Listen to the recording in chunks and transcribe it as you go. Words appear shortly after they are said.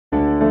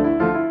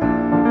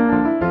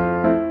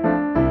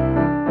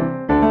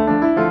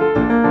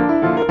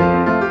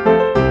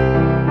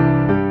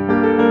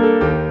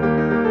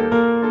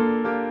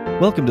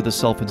Welcome to the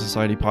Self and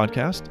Society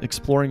podcast,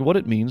 exploring what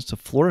it means to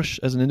flourish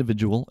as an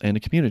individual and a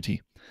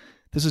community.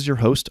 This is your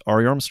host,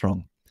 Ari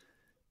Armstrong.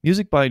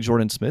 Music by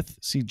Jordan Smith,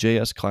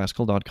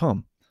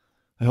 cjsclassical.com.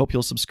 I hope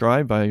you'll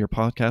subscribe via your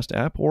podcast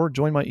app or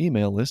join my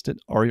email list at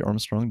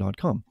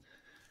ariarmstrong.com.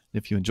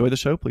 If you enjoy the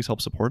show, please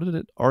help support it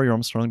at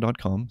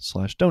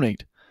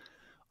ariarmstrong.com/donate.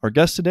 Our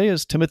guest today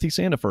is Timothy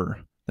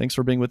Sandefur. Thanks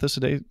for being with us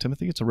today,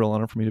 Timothy. It's a real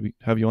honor for me to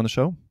have you on the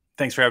show.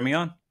 Thanks for having me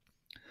on.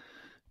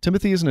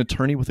 Timothy is an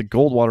attorney with the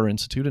Goldwater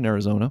Institute in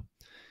Arizona.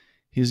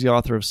 He's the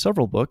author of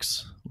several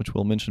books, which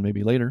we'll mention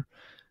maybe later.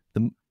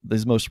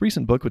 His most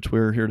recent book, which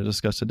we're here to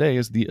discuss today,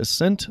 is The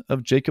Ascent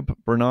of Jacob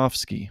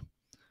Bronowski.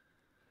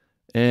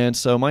 And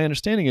so my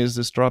understanding is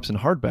this drops in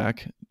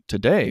hardback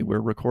today. We're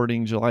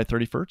recording July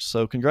 31st,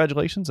 so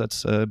congratulations.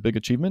 That's a big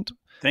achievement.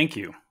 Thank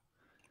you.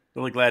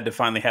 Really glad to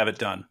finally have it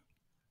done.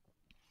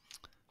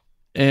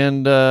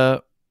 And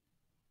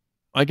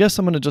I guess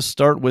I'm going to just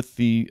start with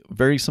the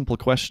very simple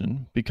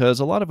question, because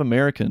a lot of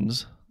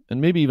Americans, and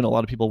maybe even a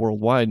lot of people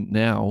worldwide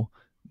now,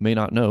 may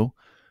not know,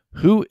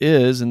 who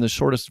is, in the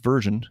shortest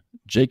version,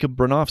 Jacob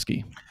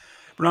Bronowski?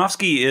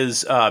 Bronowski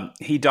is,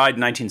 he died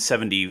in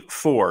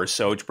 1974,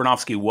 so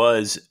Bronowski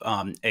was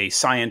a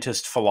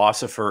scientist,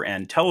 philosopher,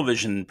 and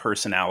television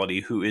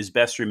personality who is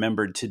best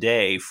remembered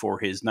today for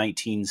his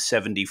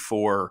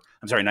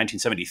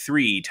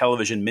 1973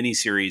 television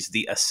miniseries,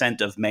 The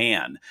Ascent of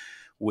Man,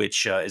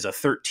 which is a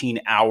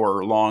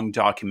 13-hour-long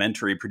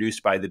documentary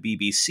produced by the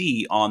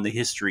BBC on the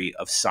history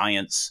of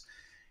science.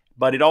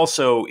 But it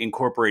also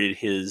incorporated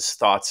his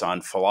thoughts on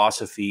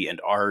philosophy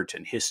and art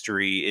and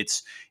history.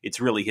 It's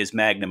really his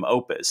magnum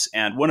opus.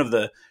 And one of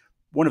the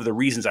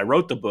reasons I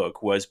wrote the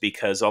book was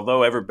because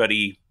although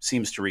everybody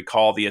seems to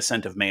recall The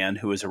Ascent of Man,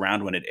 who was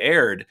around when it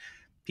aired,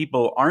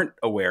 people aren't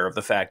aware of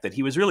the fact that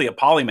he was really a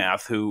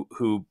polymath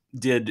who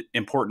did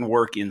important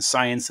work in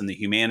science and the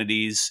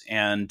humanities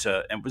and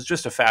was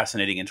just a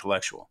fascinating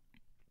intellectual.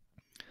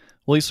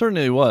 Well, he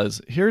certainly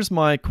was. Here's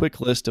my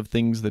quick list of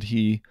things that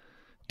he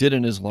did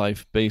in his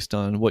life based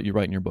on what you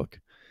write in your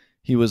book.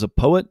 He was a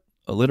poet,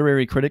 a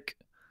literary critic,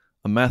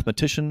 a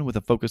mathematician with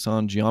a focus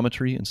on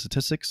geometry and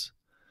statistics,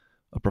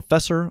 a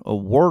professor, a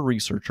war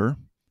researcher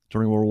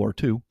during World War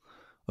II,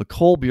 a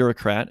coal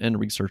bureaucrat and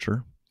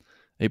researcher,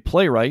 a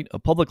playwright, a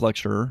public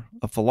lecturer,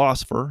 a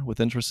philosopher with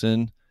interests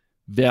in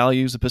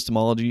values,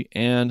 epistemology,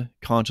 and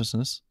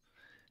consciousness,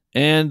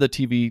 and the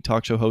TV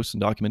talk show host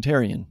and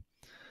documentarian.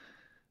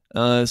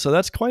 So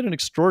that's quite an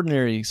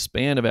extraordinary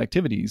span of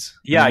activities.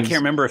 Yeah, I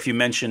can't remember if you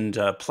mentioned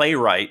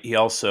playwright. He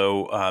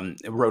also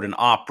wrote an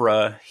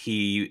opera.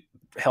 He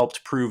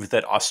helped prove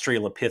that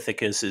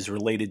Australopithecus is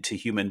related to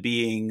human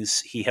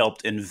beings. He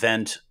helped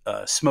invent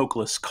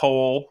smokeless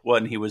coal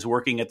when he was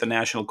working at the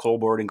National Coal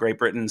Board in Great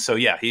Britain. So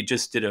yeah, he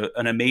just did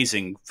an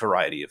amazing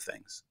variety of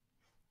things.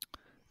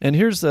 And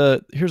here's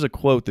a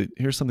quote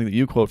here's something that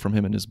you quote from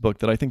him in his book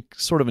that I think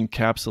sort of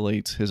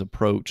encapsulates his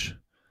approach.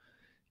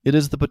 It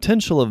is the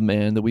potential of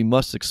man that we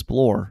must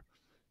explore.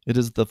 It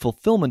is the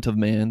fulfillment of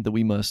man that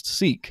we must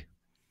seek.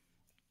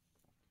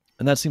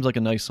 And that seems like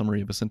a nice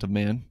summary of Ascent of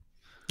Man.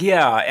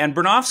 Yeah, and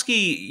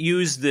Bronowski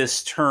used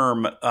this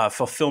term,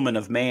 fulfillment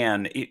of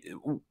man,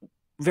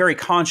 very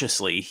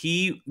consciously.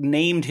 He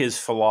named his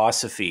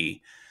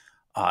philosophy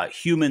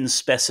human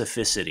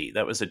specificity.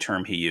 That was the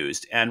term he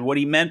used. And what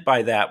he meant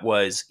by that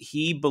was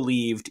he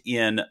believed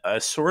in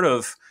a sort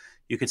of,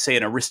 you could say,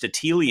 an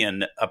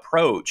Aristotelian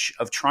approach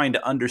of trying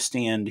to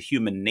understand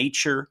human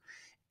nature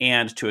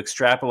and to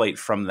extrapolate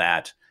from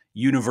that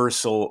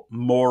universal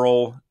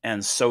moral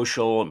and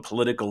social and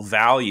political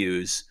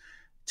values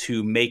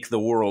to make the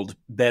world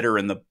better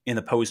in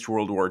the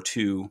post-World War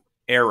II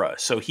era.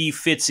 So he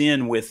fits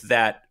in with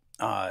that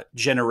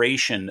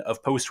generation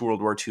of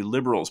post-World War II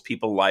liberals,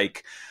 people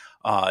like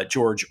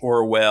George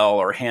Orwell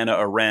or Hannah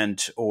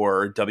Arendt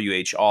or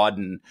W.H.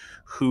 Auden,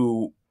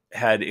 who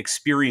had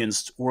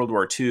experienced World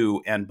War II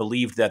and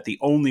believed that the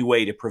only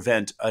way to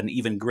prevent an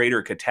even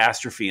greater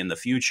catastrophe in the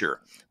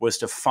future was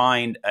to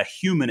find a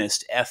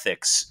humanist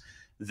ethics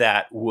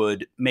that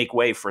would make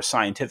way for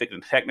scientific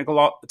and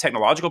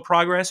technological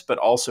progress, but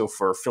also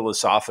for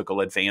philosophical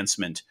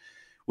advancement,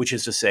 which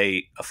is to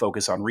say a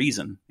focus on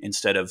reason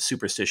instead of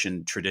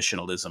superstition,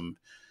 traditionalism,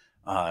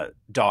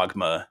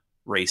 dogma,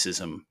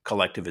 racism,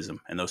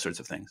 collectivism, and those sorts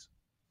of things.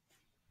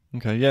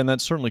 Okay, yeah, and that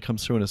certainly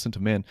comes through in Ascent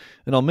of Man.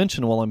 And I'll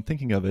mention while I'm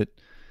thinking of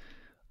it,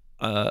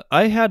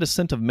 I had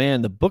Ascent of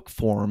Man, the book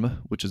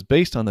form, which is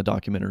based on the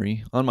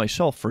documentary, on my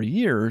shelf for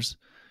years,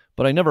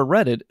 but I never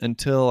read it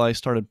until I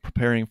started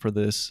preparing for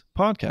this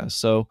podcast.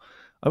 So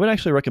I would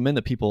actually recommend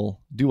that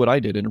people do what I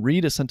did and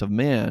read Ascent of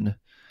Man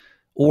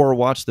or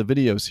watch the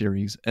video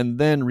series and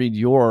then read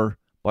your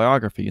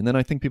biography. And then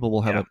I think people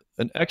will have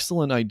an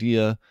excellent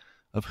idea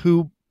of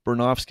who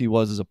Bronowski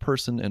was as a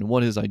person and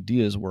what his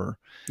ideas were.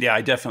 Yeah,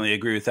 I definitely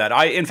agree with that.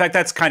 In fact,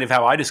 that's kind of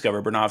how I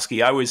discovered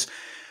Bronowski. I was,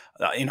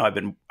 I've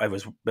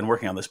been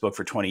working on this book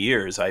for 20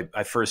 years.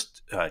 I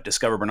first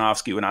discovered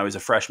Bronowski when I was a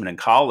freshman in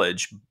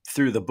college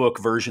through the book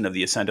version of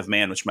The Ascent of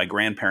Man, which my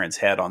grandparents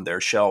had on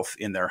their shelf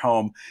in their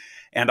home.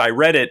 And I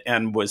read it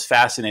and was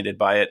fascinated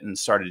by it and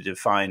started to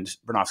find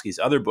Bronowski's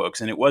other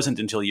books. And it wasn't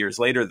until years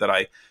later that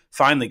I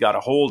finally got a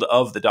hold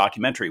of the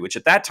documentary, which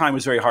at that time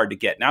was very hard to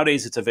get.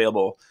 Nowadays, it's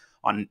available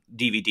on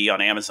DVD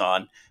on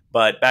Amazon.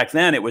 But back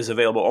then, it was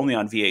available only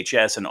on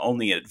VHS and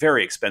only at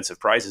very expensive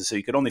prices. So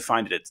you could only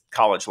find it at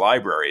college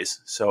libraries.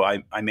 So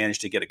I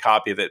managed to get a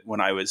copy of it when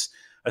I was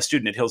a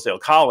student at Hillsdale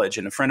College,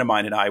 and a friend of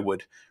mine and I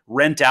would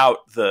rent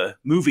out the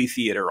movie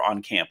theater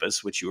on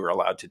campus, which you were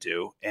allowed to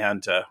do.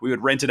 And we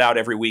would rent it out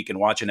every week and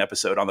watch an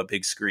episode on the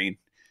big screen.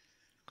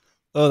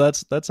 Oh,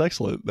 that's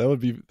excellent. That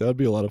would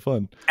be a lot of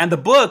fun. And the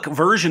book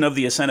version of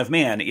The Ascent of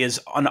Man is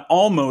an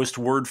almost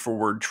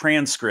word-for-word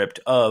transcript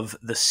of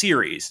the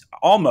series.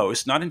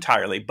 Almost, not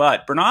entirely,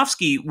 but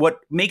Bronowski,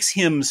 what makes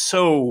him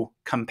so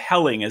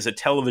compelling as a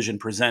television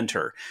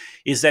presenter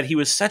is that he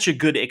was such a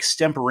good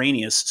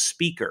extemporaneous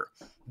speaker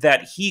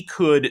that he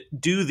could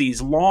do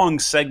these long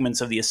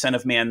segments of The Ascent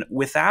of Man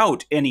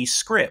without any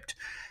script.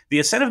 The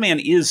Ascent of Man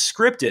is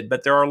scripted,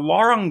 but there are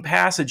long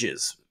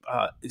passages,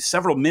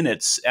 several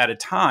minutes at a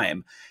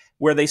time,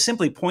 where they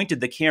simply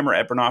pointed the camera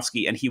at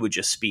Bronowski and he would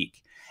just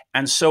speak.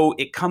 And so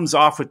it comes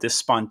off with this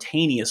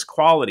spontaneous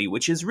quality,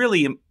 which is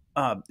really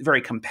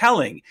very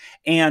compelling.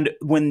 And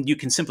when you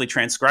can simply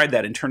transcribe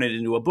that and turn it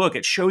into a book,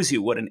 it shows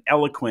you what an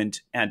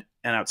eloquent and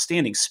an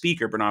outstanding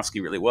speaker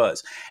Bronowski really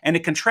was. And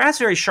it contrasts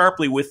very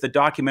sharply with the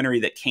documentary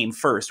that came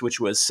first, which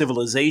was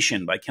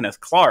Civilization by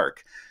Kenneth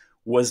Clark,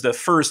 was the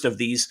first of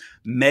these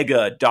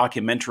mega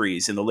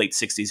documentaries in the late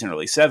 60s and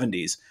early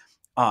 70s.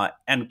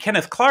 And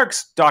Kenneth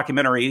Clark's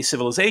documentary,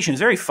 Civilization, is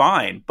very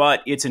fine,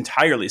 but it's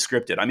entirely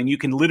scripted. I mean, you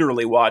can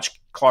literally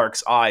watch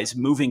Clark's eyes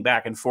moving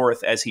back and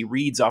forth as he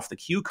reads off the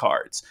cue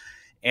cards,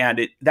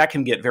 and that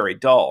can get very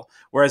dull.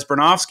 Whereas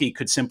Bronowski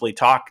could simply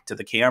talk to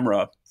the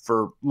camera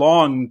for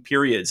long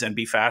periods and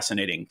be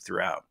fascinating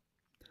throughout.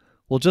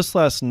 Well, just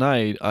last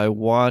night, I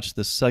watched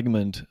the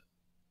segment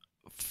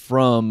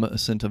from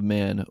Ascent of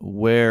Man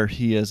where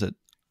he is at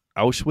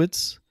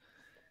Auschwitz,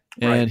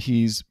 and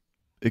he's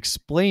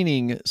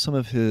explaining some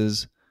of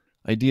his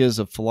ideas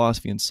of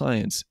philosophy and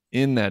science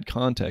in that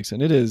context.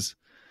 And it is,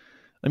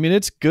 I mean,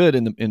 it's good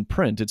in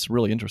print. It's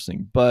really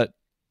interesting, but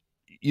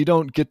you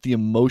don't get the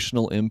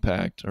emotional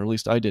impact, or at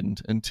least I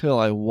didn't, until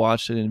I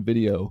watched it in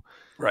video.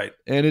 Right.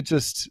 And it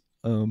just,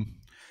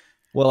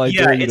 I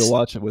dare you to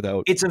watch it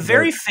without. It's a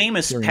very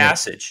famous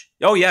passage.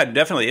 Oh, yeah,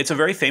 definitely. It's a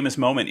very famous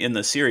moment in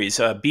the series.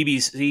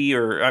 BBC,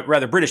 or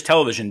rather British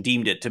television,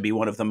 deemed it to be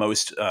one of the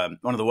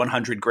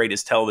 100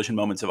 greatest television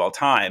moments of all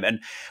time. And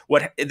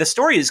the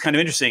story is kind of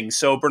interesting.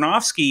 So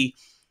Bronowski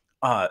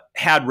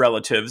had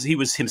relatives. He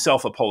was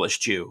himself a Polish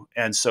Jew,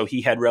 and so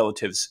he had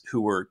relatives who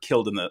were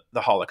killed in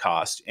the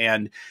Holocaust.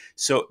 And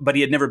so, but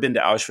he had never been to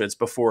Auschwitz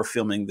before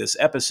filming this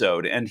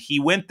episode. And he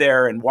went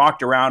there and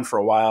walked around for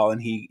a while,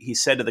 and he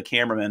said to the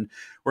cameraman,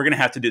 "We're going to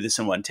have to do this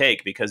in one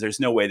take because there's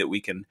no way that we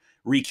can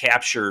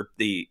recapture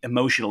the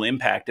emotional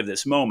impact of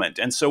this moment."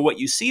 And so, what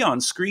you see on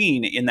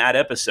screen in that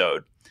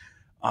episode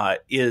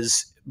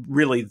is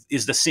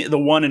the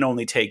one and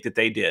only take that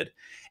they did.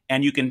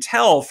 And you can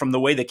tell from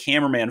the way the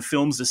cameraman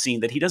films the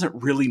scene that he doesn't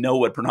really know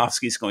what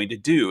Bronowski's going to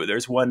do.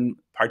 There's one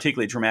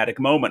particularly dramatic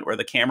moment where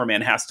the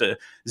cameraman has to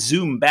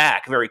zoom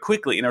back very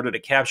quickly in order to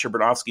capture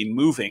Bronowski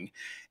moving.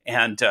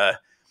 And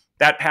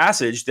that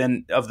passage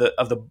then of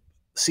the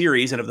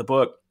series and of the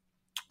book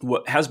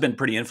has been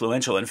pretty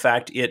influential. In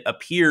fact, it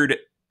appeared,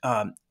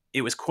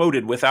 it was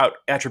quoted without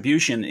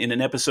attribution in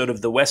an episode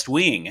of The West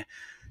Wing.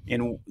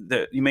 You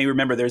may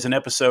remember there's an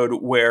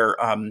episode where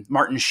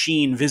Martin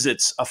Sheen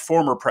visits a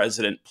former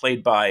president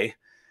played by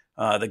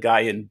the guy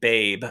in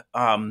Babe.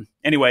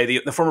 Anyway,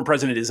 the former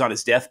president is on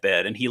his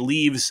deathbed, and he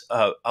leaves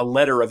a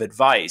letter of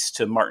advice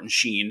to Martin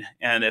Sheen.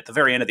 And at the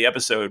very end of the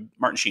episode,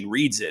 Martin Sheen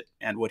reads it,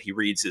 and what he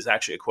reads is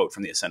actually a quote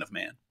from The Ascent of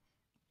Man.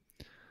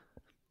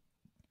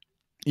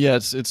 Yeah,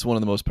 it's one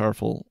of the most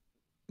powerful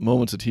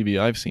moments of TV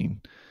I've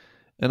seen,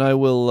 and I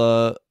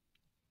will.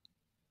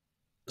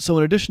 So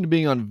in addition to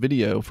being on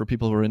video for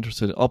people who are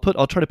interested, I'll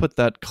try to put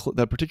that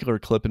particular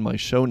clip in my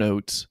show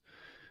notes,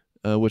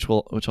 which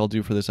I'll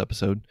do for this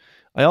episode.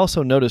 I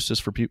also noticed,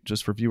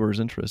 just for viewers'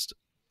 interest,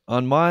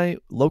 on my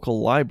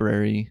local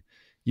library,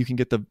 you can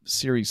get the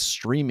series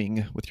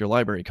streaming with your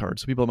library card,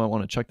 so people might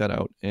want to check that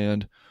out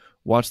and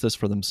watch this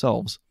for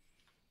themselves.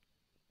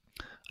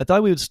 I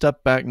thought we would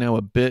step back now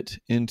a bit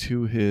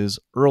into his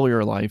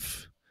earlier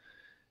life,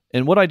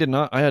 and what I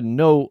had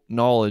no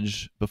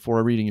knowledge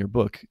before reading your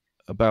book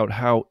about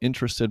how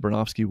interested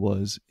Bronowski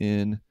was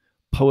in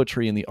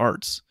poetry and the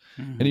arts.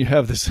 Mm-hmm. And you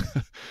have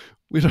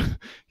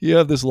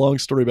this long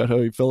story about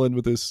how he fell in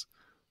with this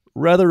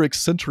rather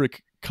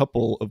eccentric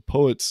couple of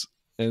poets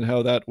and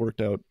how that worked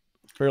out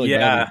fairly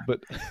badly.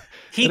 But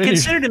he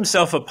considered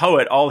himself a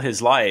poet all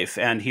his life,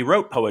 and he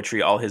wrote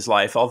poetry all his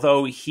life,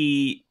 although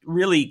he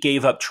really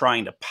gave up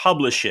trying to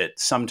publish it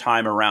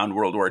sometime around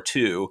World War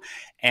II.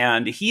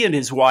 And he and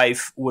his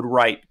wife would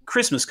write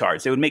Christmas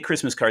cards. They would make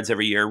Christmas cards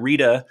every year.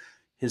 Rita,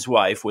 his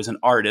wife, was an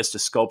artist, a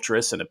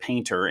sculptress, and a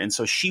painter. And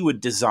so she would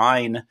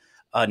design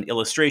an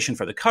illustration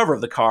for the cover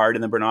of the card,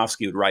 and then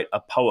Bronowski would write a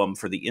poem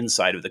for the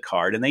inside of the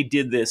card. And they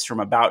did this from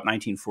about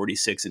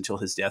 1946 until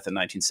his death in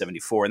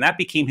 1974. And that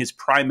became his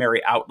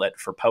primary outlet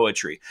for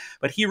poetry.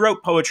 But he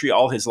wrote poetry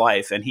all his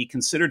life, and he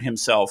considered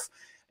himself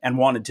and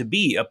wanted to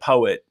be a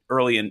poet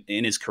early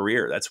in his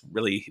career. That's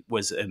really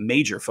was a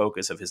major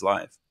focus of his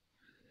life.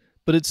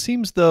 But it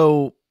seems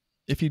though,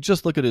 if you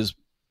just look at his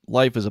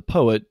life as a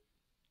poet,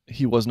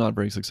 he was not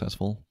very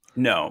successful.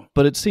 No.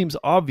 But it seems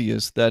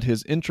obvious that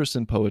his interest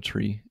in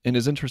poetry and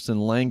his interest in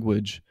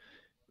language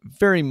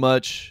very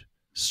much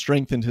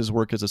strengthened his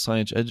work as a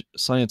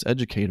science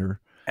educator.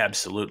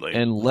 Absolutely.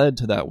 And led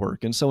to that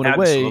work. And so in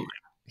Absolutely. a way,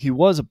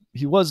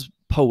 he was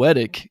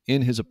poetic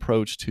in his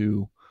approach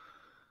to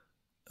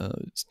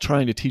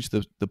trying to teach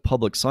the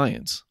public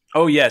science.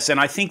 Oh, yes. And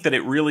I think that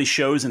it really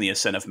shows in The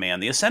Ascent of Man.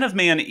 The Ascent of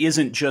Man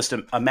isn't just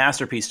a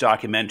masterpiece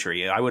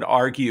documentary. I would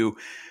argue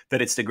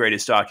that it's the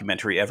greatest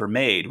documentary ever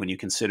made when you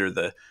consider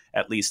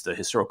at least the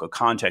historical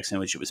context in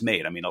which it was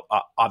made. I mean,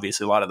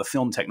 obviously, a lot of the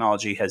film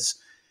technology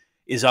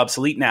is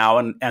obsolete now,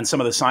 and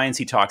some of the science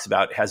he talks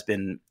about has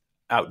been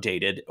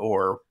outdated,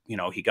 or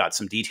he got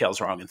some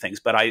details wrong and things.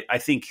 But I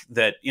think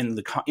that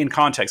in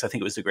context, I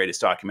think it was the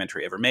greatest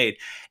documentary ever made.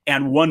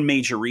 And one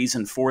major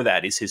reason for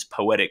that is his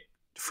poetic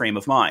frame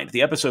of mind.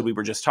 The episode we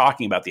were just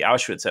talking about, the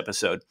Auschwitz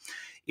episode,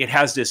 it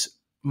has this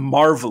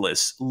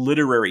marvelous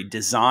literary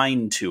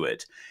design to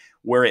it,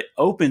 where it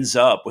opens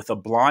up with a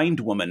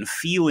blind woman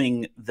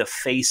feeling the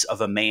face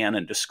of a man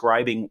and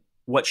describing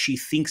what she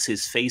thinks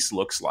his face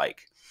looks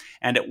like.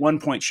 And at one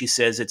point she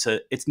says,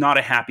 it's not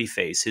a happy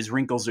face. His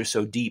wrinkles are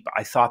so deep.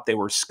 I thought they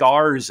were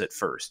scars at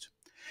first.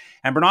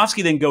 And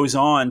Bronowski then goes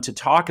on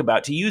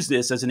to use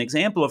this as an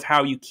example of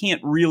how you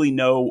can't really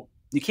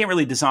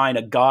design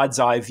a God's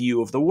eye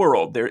view of the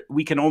world.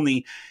 We can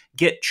only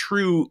get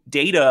true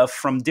data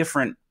from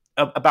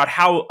about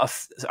how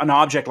an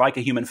object like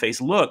a human face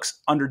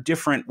looks under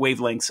different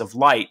wavelengths of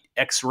light,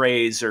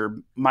 X-rays or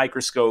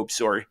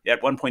microscopes, or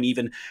at one point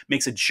even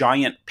makes a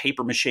giant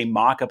papier-mâché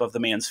mock-up of the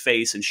man's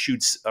face and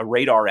shoots a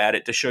radar at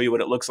it to show you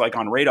what it looks like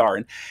on radar.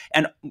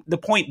 And the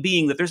point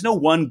being that there's no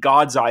one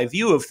God's eye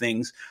view of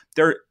things.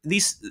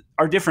 These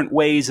are different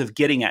ways of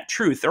getting at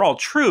truth. They're all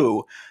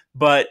true,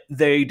 but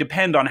they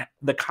depend on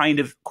the kind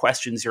of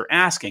questions you're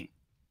asking.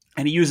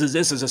 And he uses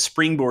this as a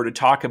springboard to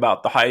talk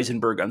about the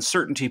Heisenberg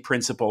uncertainty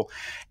principle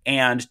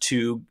and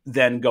to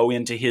then go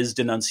into his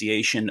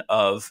denunciation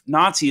of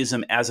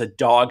Nazism as a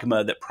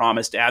dogma that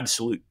promised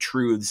absolute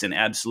truths and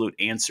absolute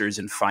answers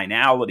and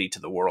finality to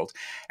the world.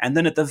 And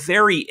then at the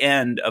very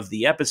end of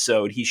the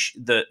episode,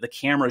 the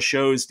camera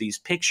shows these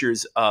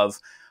pictures of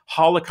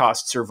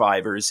Holocaust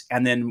survivors,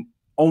 and then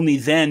only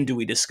then do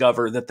we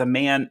discover that the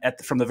man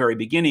from the very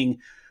beginning,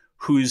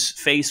 whose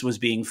face was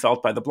being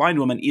felt by the blind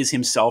woman, is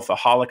himself a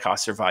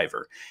Holocaust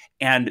survivor.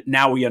 And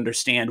now we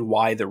understand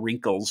why the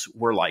wrinkles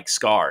were like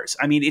scars.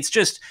 I mean,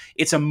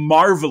 it's a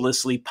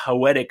marvelously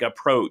poetic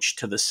approach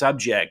to the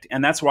subject.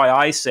 And that's why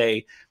I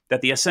say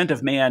that The Ascent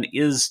of Man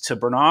is to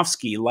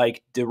Bronowski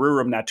like De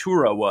Rerum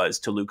Natura was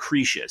to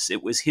Lucretius.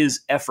 It was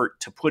his effort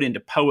to put into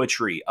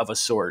poetry of a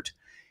sort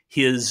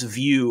his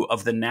view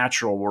of the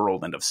natural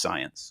world and of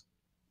science.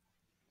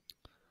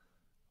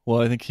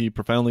 Well, I think he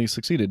profoundly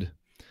succeeded.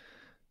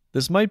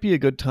 This might be a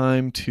good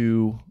time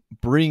to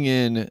bring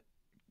in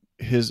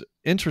his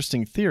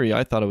interesting theory.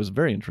 I thought it was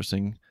very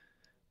interesting,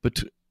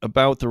 but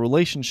about the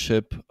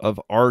relationship of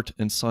art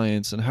and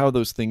science and how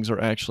those things are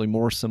actually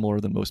more similar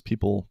than most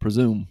people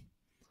presume.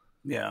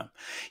 Yeah.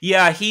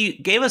 He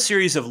gave a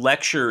series of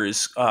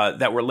lectures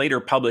that were later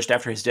published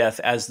after his death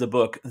as the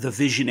book The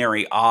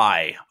Visionary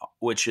Eye,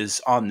 which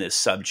is on this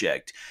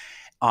subject.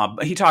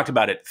 He talked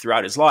about it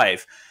throughout his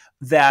life,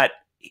 that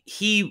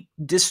he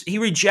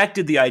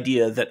rejected the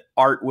idea that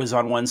art was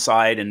on one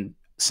side and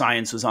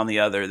science was on the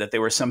other, that they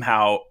were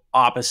somehow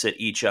opposite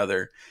each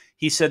other.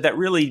 He said that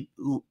really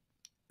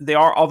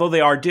although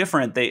they are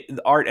different,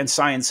 art and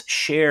science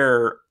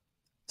share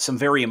some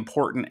very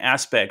important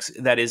aspects.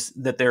 That is,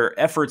 that they're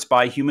efforts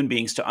by human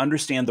beings to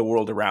understand the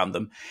world around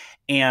them,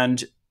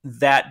 and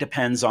that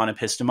depends on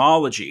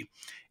epistemology.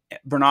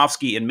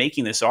 Bronowski, in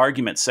making this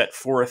argument, set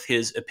forth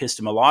his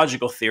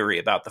epistemological theory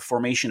about the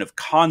formation of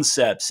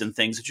concepts and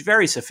things, which is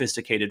very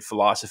sophisticated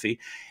philosophy,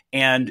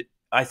 and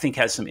I think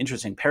has some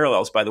interesting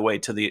parallels, by the way,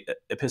 to the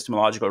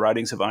epistemological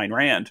writings of Ayn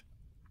Rand.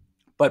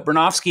 But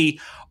Bronowski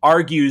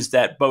argues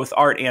that both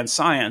art and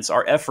science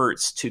are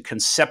efforts to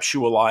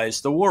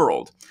conceptualize the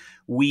world.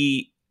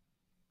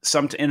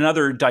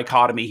 Another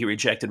dichotomy he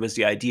rejected was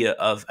the idea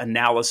of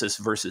analysis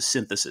versus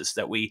synthesis,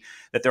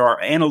 that there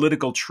are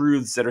analytical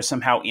truths that are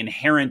somehow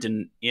inherent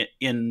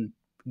in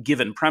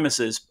given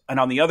premises, and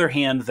on the other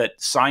hand, that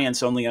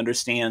science only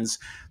understands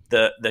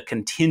the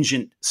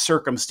contingent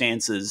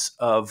circumstances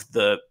of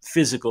the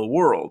physical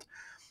world.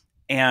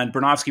 And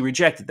Bronowski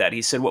rejected that.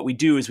 He said what we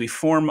do is we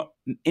form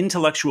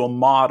intellectual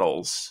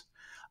models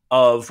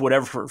of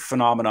whatever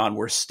phenomenon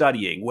we're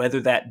studying,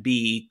 whether that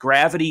be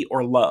gravity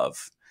or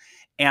love,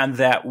 and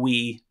that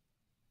we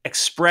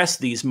express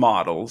these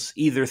models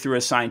either through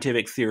a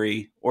scientific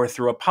theory or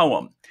through a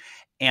poem.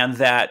 And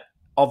that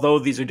although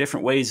these are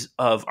different ways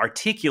of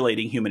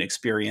articulating human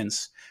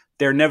experience,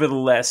 they're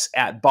nevertheless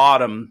at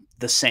bottom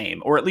the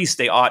same, or at least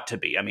they ought to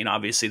be. I mean,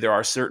 obviously, there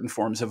are certain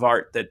forms of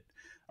art that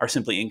are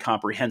simply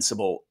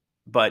incomprehensible,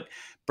 but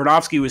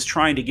Bronowski was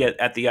trying to get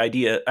at the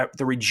idea,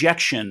 the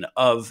rejection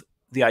of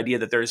the idea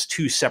that there's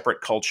two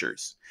separate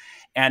cultures.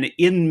 And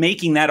in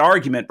making that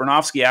argument,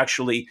 Bronowski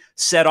actually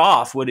set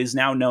off what is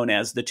now known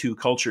as the two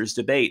cultures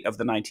debate of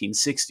the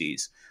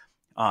 1960s.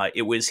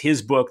 It was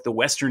his book, The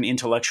Western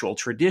Intellectual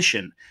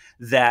Tradition,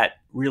 that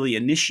really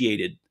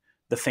initiated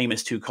the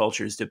famous two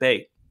cultures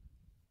debate.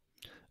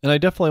 And I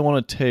definitely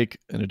want to take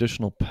an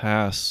additional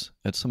pass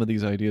at some of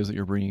these ideas that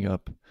you're bringing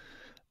up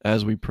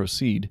as we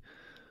proceed.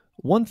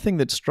 One thing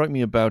that struck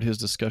me about his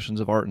discussions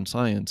of art and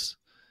science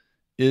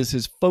is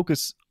his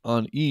focus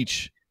on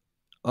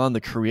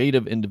the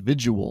creative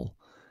individual,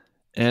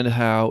 and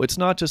how it's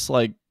not just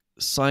like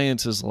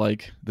science is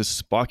like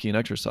this Spockian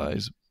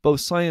exercise.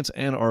 Both science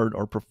and art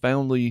are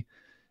profoundly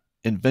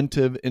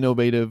inventive,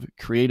 innovative,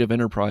 creative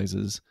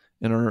enterprises,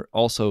 and are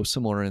also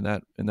similar in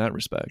that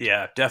respect.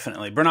 Yeah,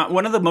 definitely.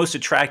 One of the most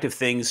attractive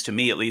things to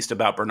me, at least,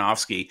 about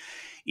Bronowski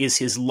is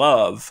his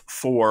love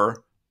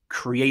for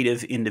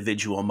creative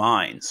individual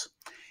minds.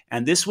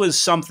 And this was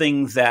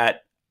something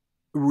that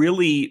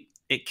really,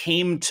 it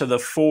came to the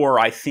fore,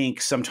 I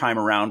think, sometime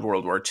around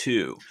World War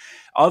II.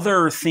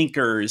 Other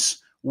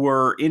thinkers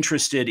were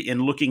interested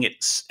in looking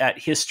at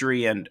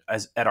history and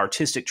at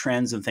artistic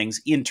trends and things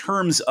in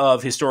terms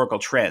of historical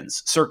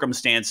trends,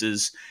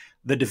 circumstances,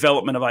 the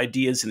development of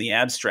ideas in the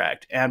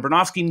abstract. And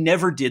Bronowski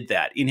never did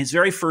that. In his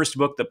very first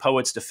book, The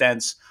Poet's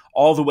Defense,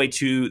 all the way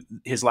to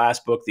his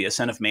last book, The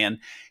Ascent of Man,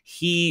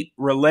 he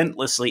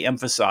relentlessly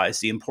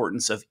emphasized the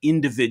importance of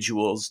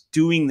individuals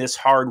doing this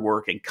hard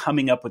work and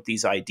coming up with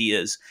these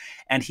ideas.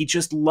 And he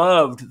just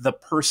loved the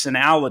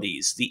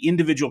personalities, the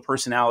individual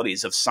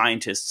personalities of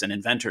scientists and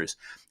inventors.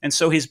 And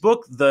so his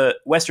book, The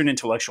Western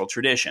Intellectual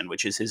Tradition,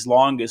 which is his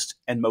longest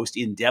and most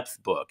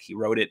in-depth book, he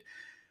wrote it.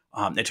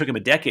 It took him a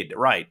decade to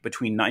write,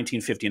 between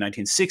 1950 and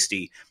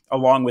 1960,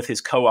 along with his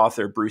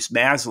co-author Bruce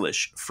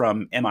Maslish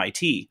from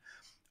MIT.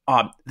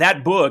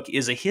 That book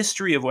is a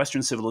history of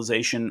Western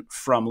civilization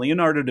from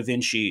Leonardo da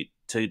Vinci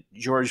to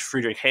George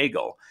Friedrich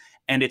Hegel,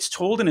 and it's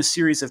told in a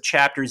series of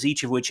chapters,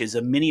 each of which is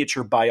a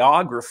miniature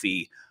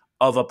biography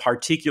of a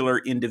particular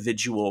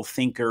individual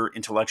thinker,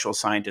 intellectual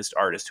scientist,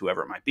 artist,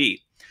 whoever it might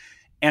be.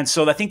 And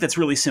so I think that's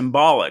really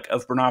symbolic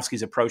of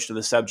Bronowski's approach to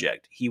the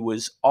subject. He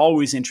was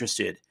always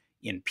interested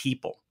in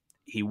people.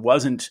 He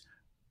wasn't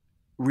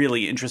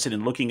really interested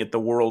in looking at the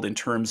world in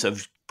terms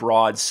of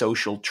broad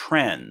social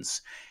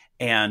trends.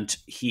 And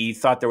he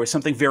thought there was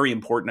something very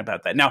important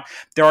about that. Now,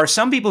 there are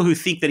some people who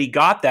think that he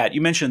got that.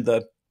 You mentioned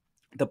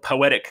the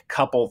poetic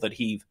couple that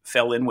he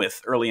fell in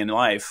with early in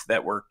life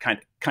that were kind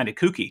of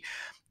kooky.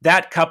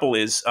 That couple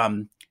is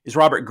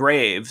Robert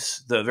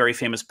Graves, the very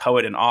famous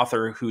poet and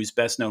author whose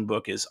best known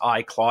book is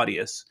I,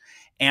 Claudius,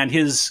 and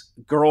his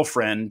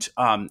girlfriend,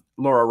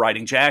 Laura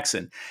Riding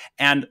Jackson.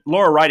 And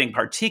Laura Riding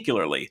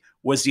particularly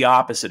was the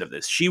opposite of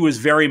this. She was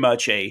very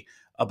much a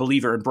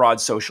believer in broad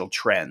social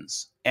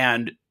trends.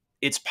 And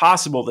it's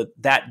possible that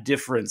that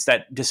difference,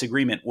 that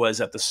disagreement,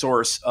 was at the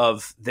source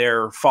of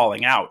their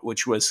falling out,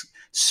 which was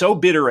so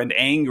bitter and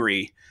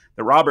angry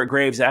that Robert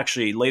Graves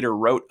actually later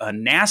wrote a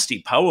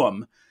nasty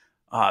poem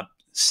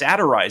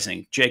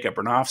satirizing Jacob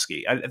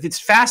Bronowski. It's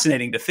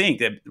fascinating to think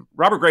that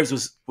Robert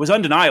Graves was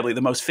undeniably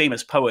the most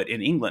famous poet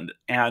in England,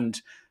 and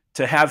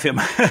to have him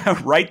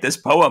write this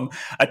poem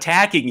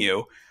attacking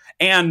you,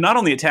 and not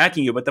only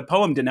attacking you, but the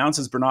poem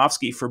denounces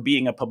Bronowski for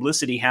being a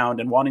publicity hound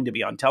and wanting to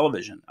be on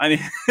television. I mean,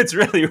 it's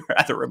really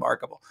rather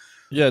remarkable.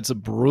 Yeah, it's a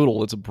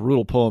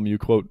brutal poem. You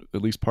quote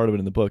at least part of it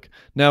in the book.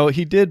 Now,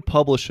 he did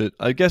publish it.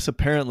 I guess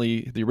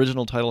apparently the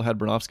original title had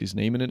Bronowski's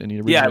name in it, and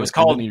it was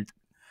called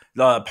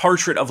The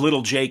Portrait of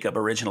Little Jacob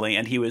originally,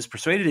 and he was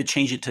persuaded to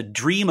change it to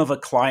Dream of a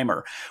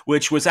Climber,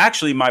 which was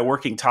actually my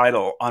working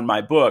title on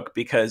my book,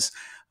 because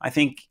I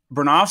think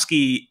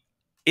Bronowski,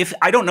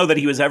 I don't know that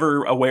he was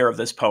ever aware of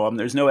this poem.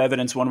 There's no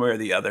evidence one way or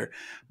the other.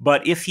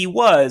 But if he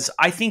was,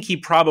 I think he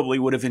probably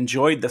would have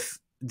enjoyed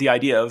the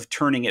idea of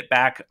turning it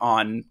back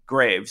on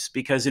Graves,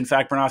 because in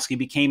fact, Bronowski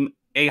became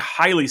a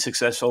highly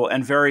successful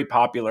and very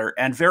popular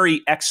and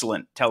very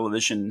excellent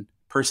television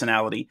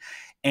personality.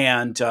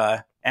 And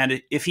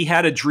if he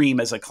had a dream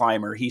as a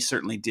climber, he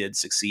certainly did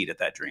succeed at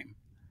that dream.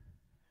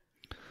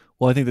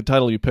 Well, I think the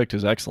title you picked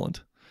is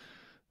excellent.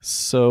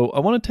 So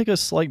I want to take a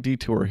slight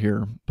detour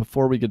here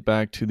before we get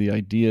back to the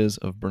ideas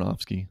of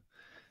Bronowski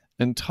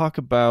and talk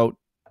about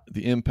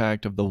the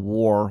impact of the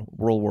war,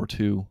 World War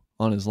II,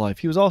 on his life.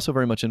 He was also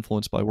very much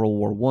influenced by World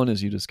War I,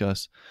 as you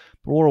discussed,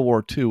 but World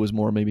War II was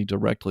more maybe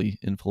directly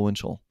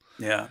influential.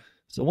 Yeah.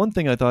 So one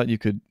thing I thought you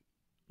could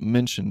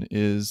mention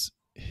is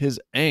his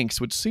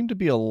angst, which seemed to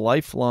be a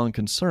lifelong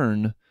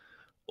concern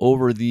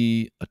over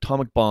the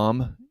atomic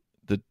bomb,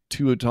 the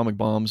 2 atomic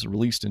bombs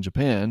released in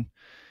Japan,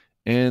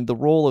 and the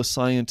role of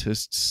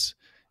scientists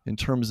in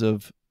terms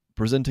of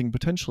presenting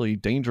potentially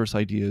dangerous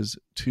ideas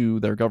to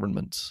their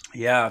governments.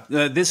 Yeah,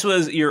 this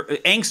was your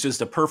angst is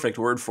the perfect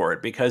word for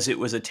it, because it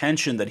was a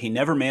tension that he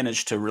never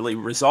managed to really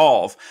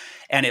resolve,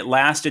 and it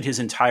lasted his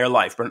entire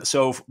life.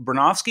 So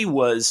Bronowski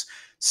was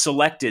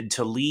selected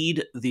to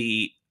lead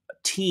the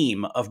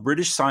team of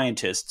British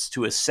scientists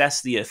to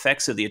assess the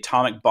effects of the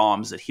atomic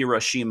bombs at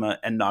Hiroshima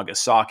and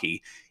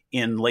Nagasaki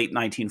in late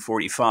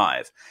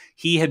 1945.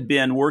 He had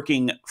been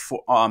working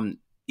for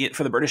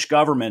the British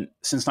government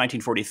since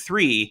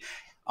 1943,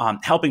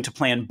 helping to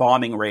plan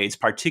bombing raids,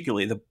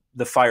 particularly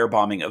the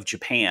firebombing of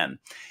Japan.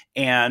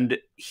 And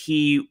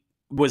he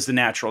was the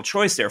natural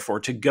choice,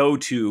 therefore, to go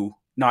to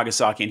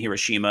Nagasaki and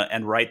Hiroshima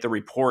and write the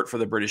report for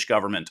the British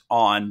government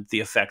on the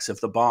effects of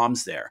the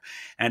bombs there.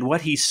 And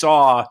what he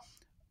saw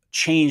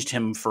changed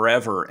him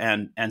forever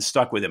and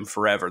stuck with him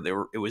forever.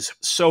 It was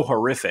so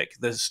horrific.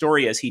 The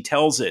story as he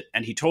tells it,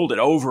 and he told it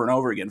over and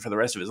over again for the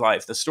rest of his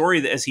life, the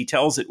story as he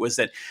tells it was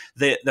that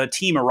the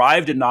team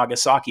arrived in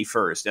Nagasaki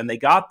first, and they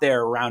got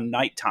there around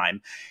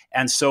nighttime.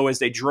 And so as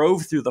they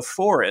drove through the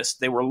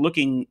forest, they were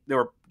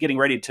getting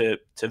ready to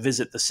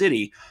visit the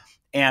city.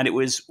 And it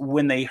was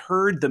when they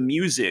heard the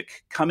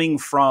music coming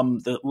from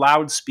the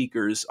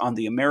loudspeakers on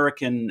the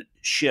American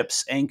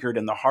ships anchored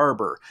in the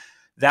harbor,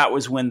 that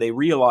was when they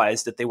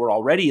realized that they were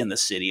already in the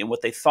city, and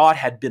what they thought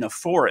had been a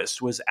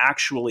forest was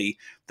actually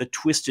the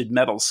twisted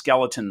metal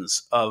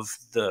skeletons of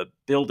the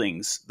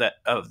buildings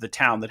of the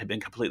town that had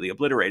been completely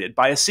obliterated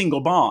by a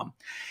single bomb.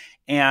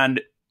 And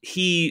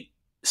he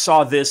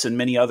saw this and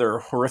many other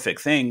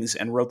horrific things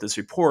and wrote this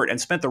report and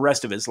spent the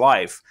rest of his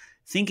life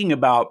thinking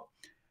about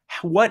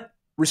what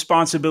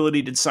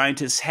responsibility did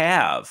scientists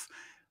have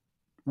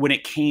when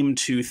it came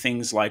to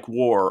things like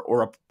war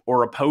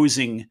or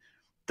opposing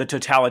the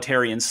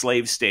totalitarian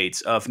slave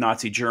states of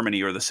Nazi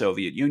Germany or the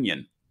Soviet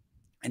Union.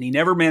 And he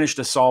never managed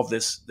to solve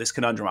this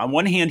conundrum. On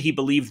one hand, he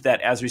believed that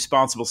as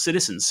responsible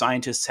citizens,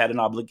 scientists had an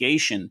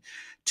obligation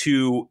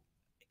to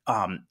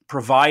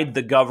provide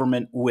the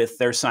government with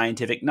their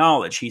scientific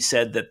knowledge. He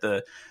said that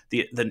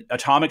the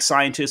atomic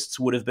scientists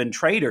would have been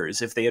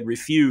traitors if they had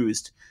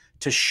refused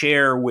to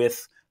share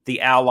with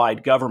the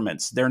Allied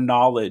governments their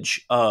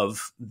knowledge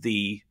of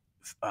the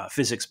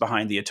physics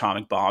behind the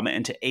atomic bomb,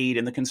 and to aid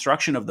in the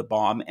construction of the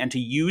bomb, and to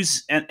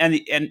use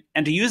to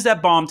use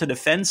that bomb to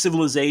defend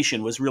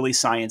civilization was really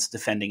science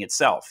defending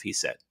itself, he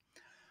said.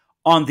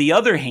 On the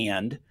other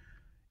hand,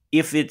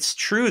 if it's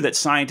true that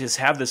scientists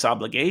have this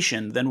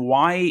obligation, then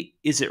why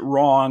is it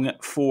wrong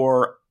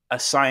for a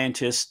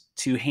scientist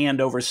to hand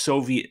over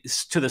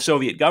to the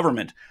Soviet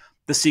government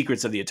the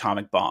secrets of the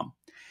atomic bomb?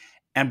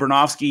 And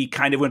Bronowski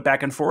kind of went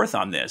back and forth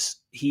on this.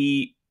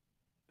 He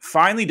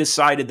finally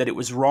decided that it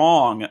was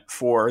wrong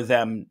for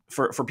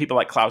people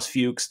like Klaus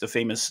Fuchs, the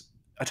famous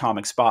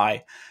atomic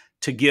spy,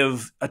 to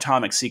give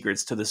atomic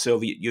secrets to the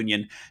Soviet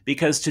Union,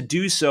 because to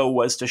do so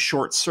was to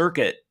short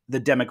circuit the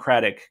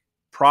democratic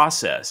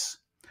process.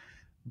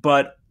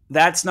 But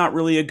that's not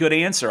really a good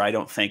answer, I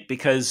don't think,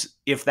 because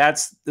if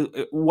that's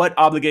what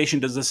obligation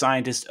does the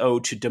scientist owe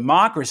to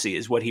democracy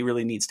is what he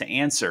really needs to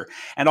answer.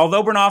 And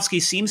although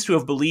Bronowski seems to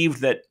have believed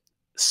that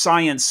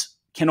science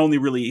can only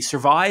really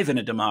survive in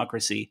a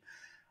democracy,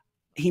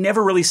 he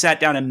never really sat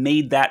down and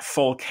made that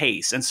full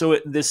case. And so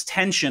this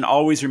tension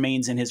always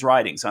remains in his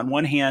writings. On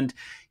one hand,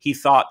 he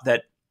thought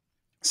that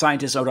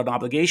scientists owed an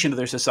obligation to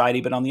their society,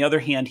 but on the other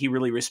hand, he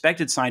really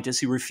respected scientists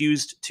who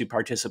refused to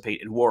participate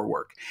in war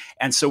work.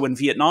 And so when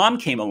Vietnam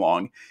came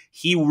along,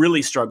 he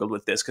really struggled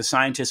with this because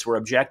scientists were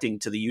objecting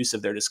to the use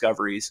of their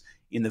discoveries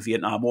in the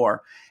Vietnam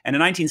War. And in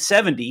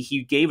 1970,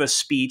 he gave a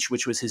speech,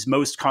 which was his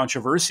most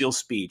controversial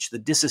speech, The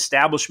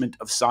Disestablishment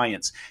of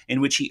Science,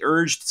 in which he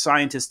urged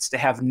scientists to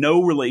have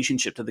no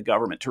relationship to the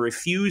government, to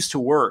refuse to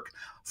work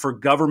for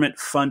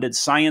government-funded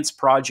science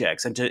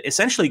projects, and to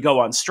essentially go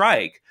on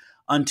strike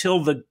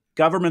until the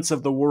governments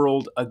of the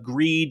world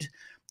agreed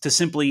to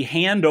simply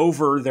hand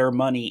over their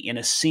money in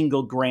a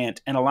single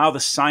grant and allow the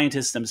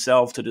scientists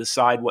themselves to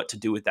decide what to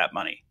do with that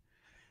money.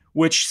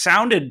 Which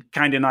sounded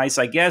kind of nice,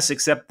 I guess,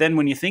 except then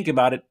when you think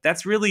about it,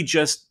 that's really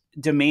just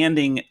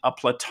demanding a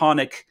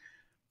Platonic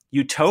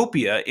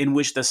utopia in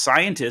which the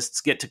scientists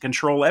get to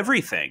control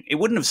everything. It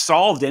wouldn't have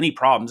solved any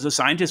problems. The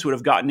scientists would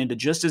have gotten into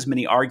just as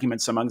many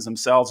arguments amongst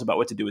themselves about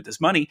what to do with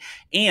this money.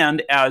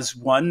 And as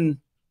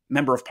one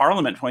member of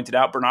parliament pointed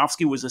out,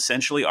 Bronowski was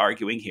essentially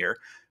arguing here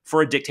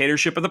for a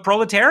dictatorship of the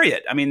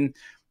proletariat. I mean,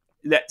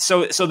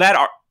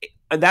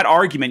 that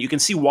argument, you can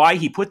see why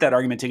he put that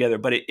argument together,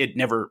 but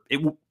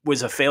it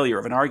was a failure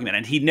of an argument.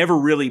 And he never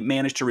really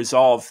managed to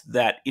resolve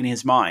that in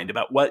his mind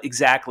about what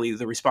exactly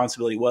the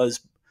responsibility was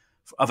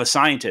of a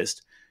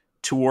scientist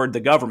toward the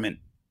government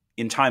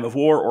in time of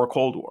war or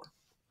Cold War.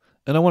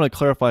 And I want to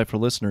clarify for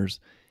listeners,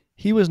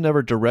 he was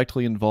never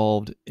directly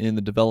involved in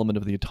the development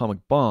of the atomic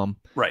bomb.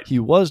 Right. He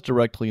was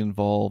directly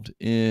involved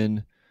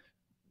in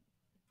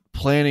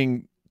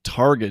planning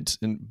targets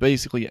and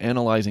basically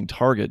analyzing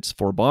targets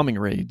for bombing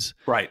raids.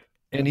 Right.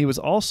 And he was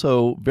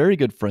also very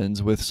good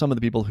friends with some of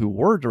the people who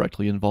were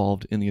directly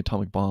involved in the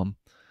atomic bomb.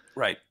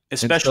 Right. And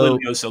especially so,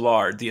 Leo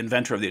Szilard, the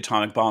inventor of the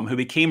atomic bomb, who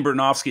became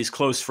Bronowski's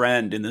close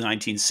friend in the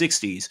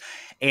 1960s.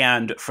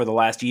 And for the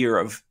last year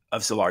of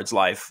Szilard's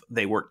life,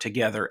 they worked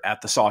together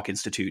at the Salk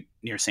Institute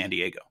near San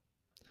Diego.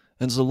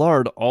 and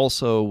Szilard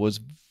also was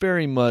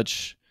very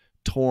much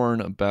torn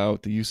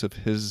about the use of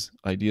his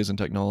ideas and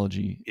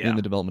technology in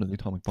the development of the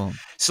atomic bomb.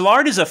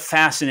 Szilard is a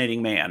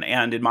fascinating man,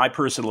 and in my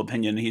personal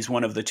opinion, he's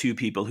one of the two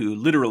people who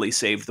literally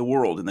saved the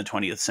world in the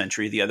 20th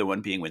century, the other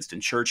one being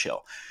Winston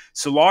Churchill.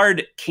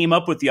 Szilard came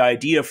up with the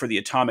idea for the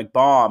atomic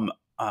bomb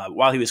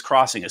while he was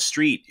crossing a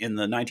street in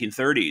the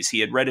 1930s. He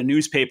had read a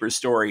newspaper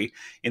story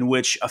in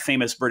which a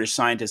famous British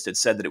scientist had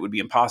said that it would be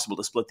impossible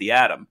to split the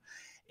atom.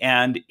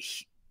 And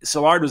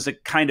Szilard was the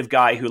kind of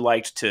guy who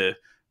liked to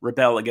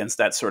rebel against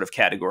that sort of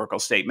categorical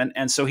statement.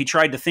 And so he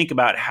tried to think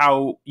about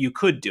how you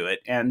could do it.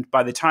 And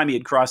by the time he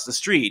had crossed the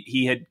street,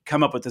 he had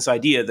come up with this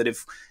idea that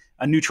if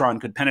a neutron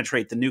could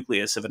penetrate the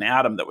nucleus of an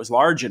atom that was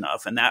large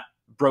enough, and that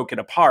broke it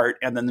apart,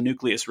 and then the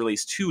nucleus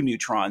released two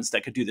neutrons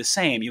that could do the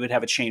same, you would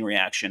have a chain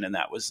reaction, and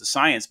that was the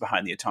science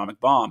behind the atomic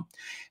bomb.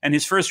 And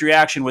his first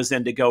reaction was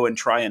then to go and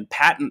try and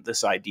patent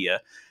this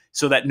idea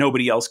so that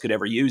nobody else could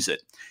ever use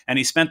it. And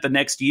he spent the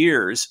next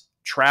years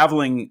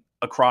traveling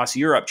across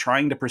Europe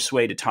trying to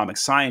persuade atomic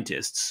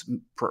scientists,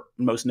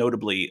 most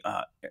notably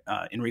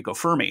Enrico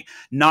Fermi,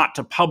 not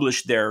to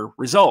publish their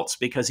results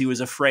because he was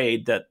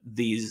afraid that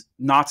these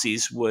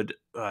Nazis would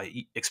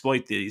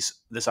exploit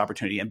this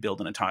opportunity and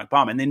build an atomic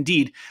bomb. And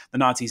indeed, the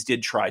Nazis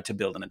did try to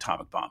build an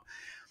atomic bomb.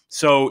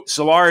 So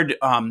Szilard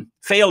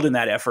failed in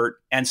that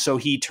effort, and so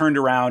he turned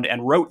around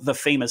and wrote the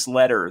famous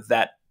letter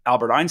that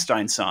Albert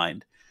Einstein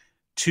signed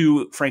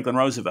to Franklin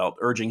Roosevelt,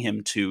 urging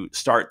him to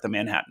start the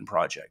Manhattan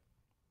Project.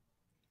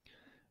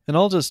 And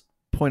I'll just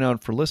point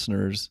out for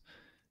listeners,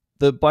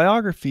 the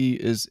biography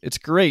it's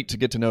great to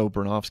get to know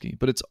Bronowski,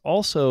 but it's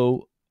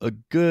also a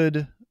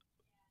good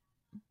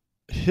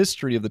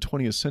history of the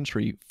 20th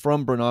century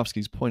from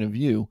Bronowski's point of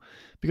view,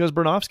 because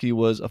Bronowski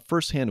was a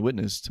firsthand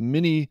witness to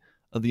many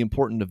of the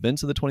important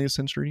events of the 20th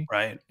century,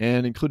 right,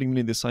 and including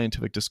many of the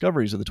scientific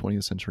discoveries of the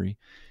 20th century.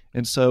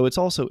 And so it's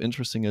also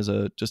interesting as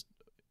a just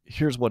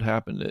here's what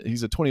happened.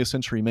 He's a 20th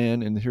century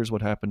man, and here's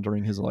what happened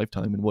during his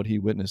lifetime and what he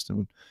witnessed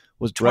and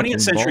was directly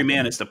 20th century involved man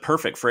in. is the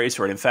perfect phrase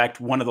for it. In fact,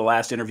 one of the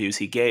last interviews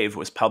he gave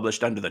was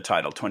published under the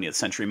title 20th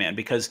Century Man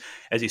because,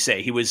 as you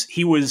say, he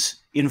was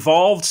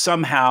involved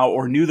somehow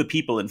or knew the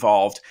people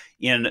involved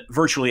in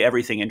virtually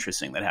everything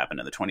interesting that happened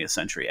in the 20th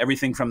century.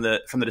 Everything from the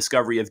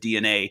discovery of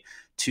DNA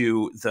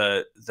to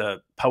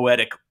the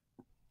poetic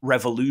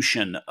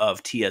revolution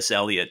of T.S.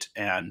 Eliot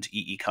and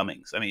E.E.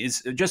 Cummings. I mean,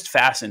 it's just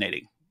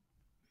fascinating.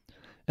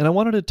 And I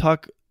wanted to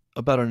talk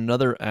about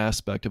another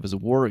aspect of his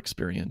war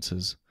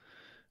experiences,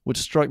 which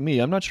struck me.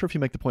 I'm not sure if you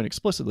make the point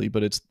explicitly,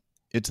 but it's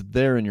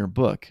there in your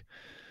book.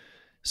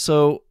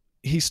 So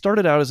he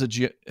started out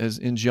as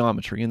in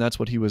geometry, and that's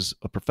what he was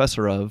a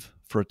professor of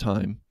for a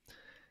time.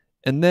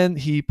 And then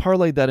he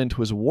parlayed that into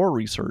his war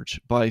research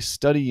by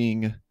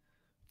studying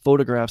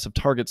photographs of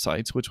target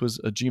sites, which was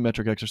a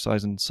geometric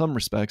exercise in some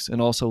respects,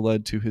 and also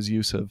led to his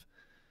use of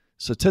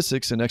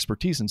statistics and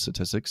expertise in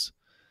statistics.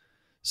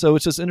 So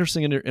it's this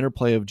interesting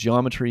interplay of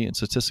geometry and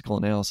statistical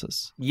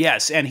analysis.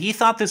 Yes, and he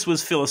thought this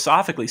was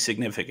philosophically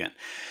significant.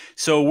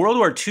 So World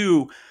War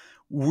II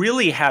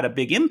really had a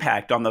big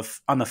impact on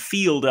the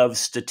field of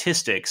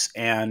statistics,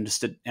 and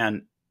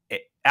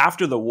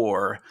after the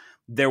war,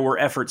 there were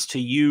efforts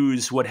to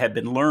use what had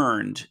been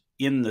learned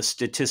in the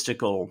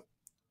statistical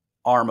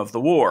arm of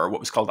the war, what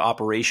was called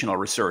operational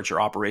research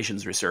or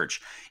operations research,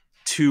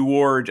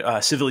 toward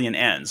civilian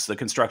ends, the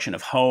construction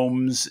of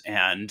homes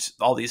and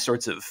all these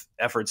sorts of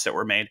efforts that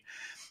were made.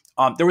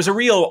 There was a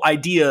real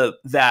idea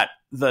that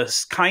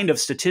the kind of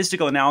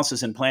statistical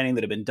analysis and planning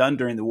that had been done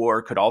during the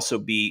war could also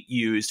be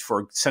used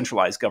for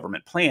centralized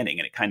government planning,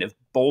 and it kind of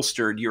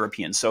bolstered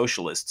European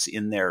socialists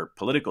in their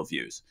political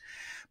views.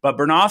 But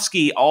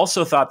Bronowski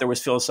also thought there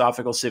was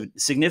philosophical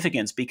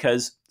significance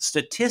because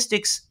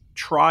statistics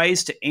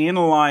tries to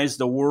analyze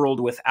the world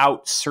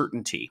without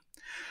certainty.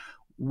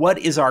 What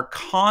is our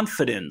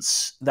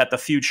confidence that the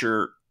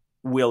future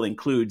will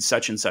include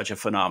such and such a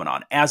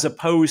phenomenon, as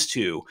opposed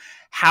to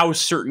how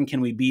certain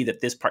can we be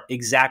that this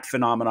exact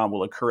phenomenon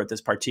will occur at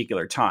this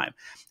particular time?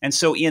 And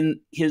so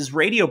in his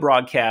radio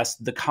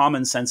broadcast, The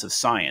Common Sense of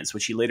Science,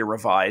 which he later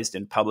revised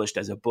and published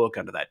as a book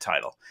under that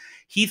title,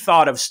 he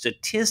thought of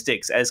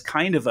statistics as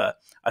kind of a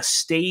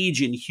stage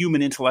in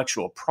human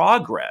intellectual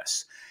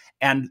progress.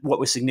 And what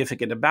was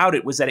significant about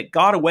it was that it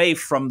got away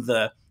from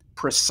the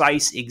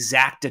precise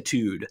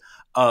exactitude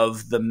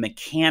of the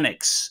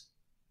mechanics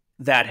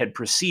that had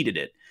preceded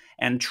it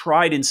and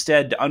tried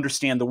instead to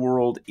understand the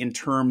world in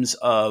terms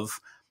of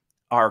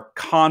our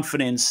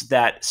confidence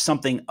that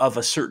something of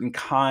a certain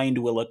kind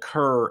will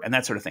occur and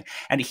that sort of thing.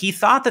 And he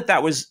thought that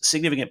that was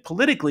significant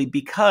politically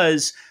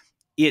because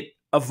it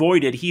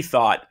avoided, he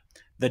thought,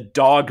 the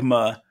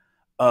dogma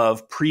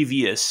of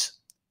previous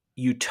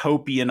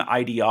utopian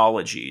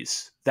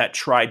ideologies that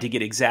tried to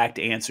get exact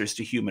answers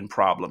to human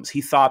problems.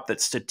 He thought that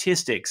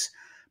statistics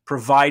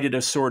provided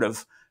a sort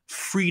of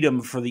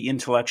freedom for the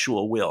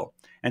intellectual will.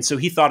 And so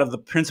he thought of the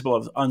principle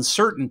of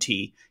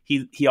uncertainty.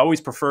 He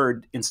always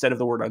preferred, instead of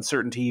the word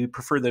uncertainty, he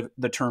preferred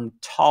the term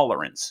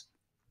tolerance.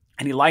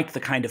 And he liked the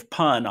kind of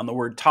pun on the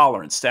word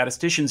tolerance.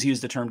 Statisticians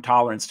use the term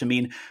tolerance to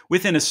mean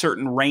within a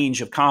certain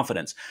range of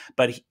confidence,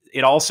 but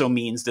it also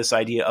means this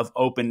idea of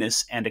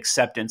openness and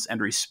acceptance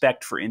and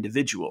respect for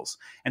individuals.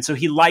 And so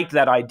he liked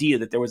that idea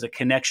that there was a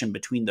connection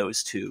between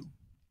those two.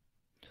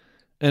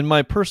 And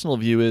my personal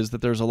view is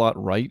that there's a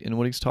lot right in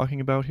what he's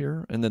talking about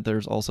here, and that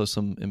there's also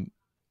some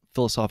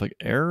philosophic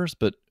errors,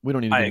 but we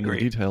don't need to get into the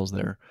details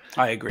there.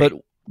 I agree.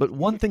 But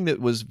one thing that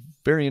was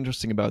very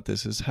interesting about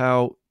this is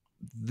how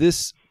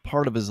this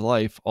part of his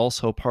life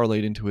also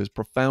parlayed into his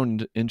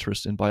profound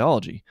interest in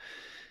biology.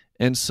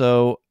 And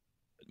so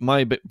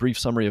my brief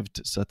summary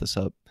to set this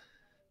up,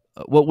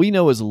 what we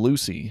know as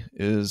Lucy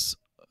is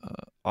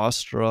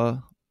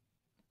Australopithecus.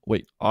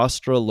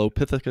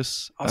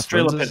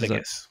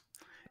 Australopithecus.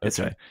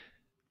 Okay. Right.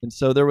 And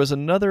so there was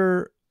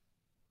another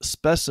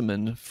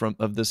specimen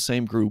of this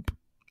same group,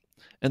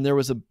 and there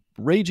was a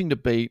raging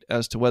debate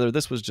as to whether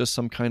this was just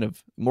some kind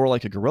of more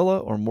like a gorilla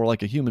or more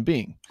like a human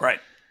being. Right.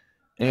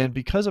 And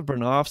because of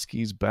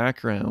Bronowski's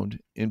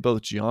background in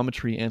both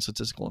geometry and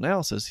statistical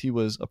analysis, he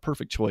was a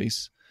perfect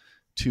choice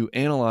to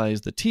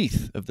analyze the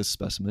teeth of this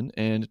specimen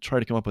and try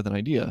to come up with an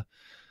idea.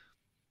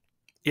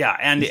 Yeah,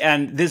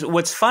 and this,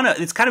 what's fun,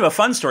 it's kind of a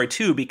fun story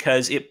too,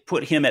 because it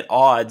put him at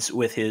odds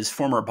with his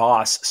former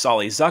boss,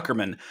 Solly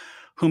Zuckerman,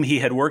 whom he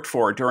had worked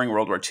for during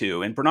World War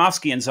II. And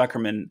Bronowski and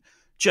Zuckerman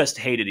just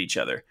hated each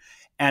other.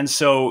 And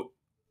so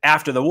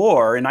after the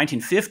war in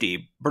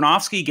 1950,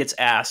 Bronowski gets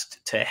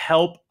asked to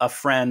help a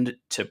friend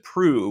to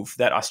prove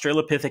that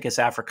Australopithecus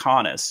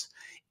africanus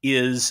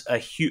is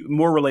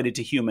more related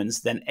to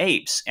humans than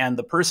apes. And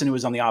the person who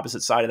was on the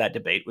opposite side of that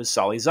debate was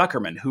Solly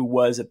Zuckerman, who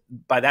was,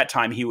 by that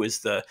time, he was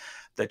the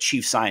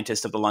chief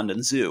scientist of the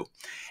London Zoo.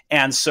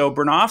 And so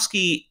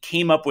Bronowski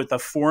came up with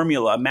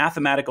a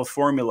mathematical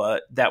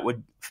formula that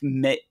would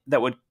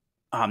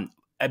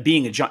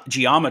being a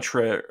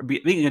geometer,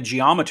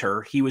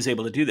 he was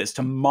able to do this,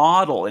 to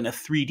model in a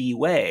 3D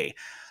way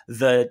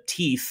the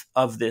teeth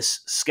of this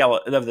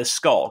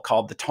skull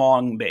called the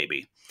Tong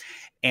baby.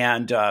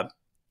 And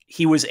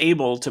he was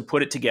able to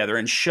put it together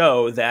and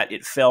show that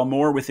it fell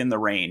more within the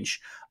range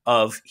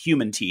of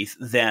human teeth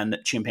than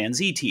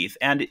chimpanzee teeth.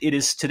 And it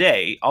is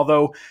today,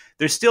 although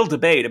there's still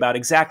debate about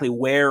exactly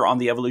where on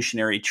the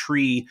evolutionary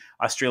tree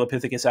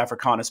Australopithecus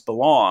africanus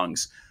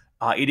belongs,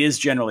 it is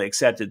generally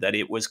accepted that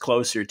it was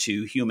closer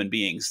to human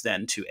beings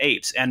than to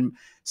apes. And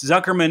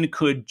Zuckerman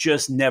could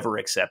just never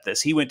accept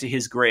this. He went to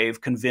his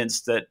grave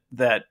convinced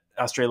that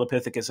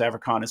Australopithecus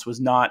africanus was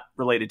not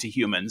related to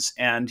humans.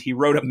 And he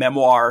wrote a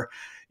memoir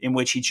in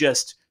which he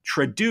just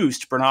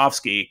traduced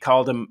Bronowski,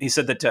 he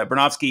said that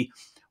Bronowski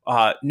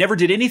never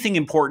did anything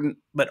important,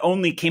 but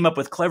only came up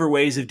with clever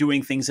ways of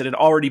doing things that had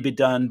already been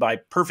done by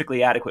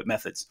perfectly adequate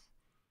methods.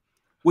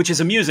 Which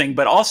is amusing,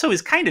 but also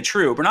is kind of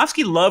true.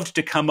 Bronowski loved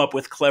to come up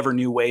with clever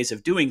new ways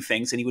of doing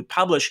things, and he would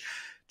publish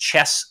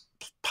chess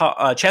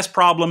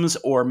problems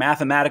or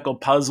mathematical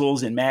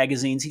puzzles in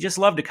magazines. He just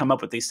loved to come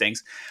up with these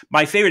things.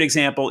 My favorite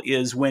example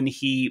is when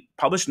he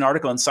published an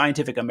article in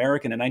Scientific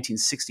American in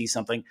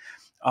 1960-something,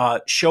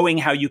 showing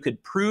how you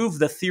could prove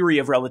the theory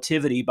of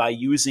relativity by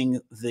using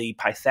the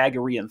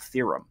Pythagorean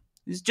theorem.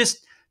 It's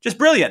just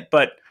brilliant,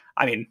 but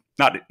I mean,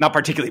 not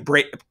particularly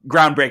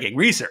groundbreaking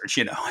research,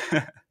 you know.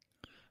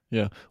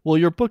 Yeah. Well,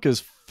 your book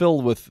is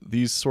filled with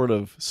these sort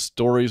of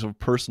stories of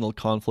personal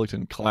conflict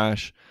and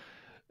clash.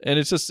 And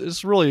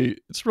it's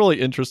really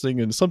interesting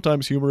and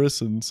sometimes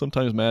humorous and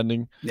sometimes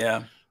maddening.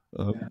 Yeah.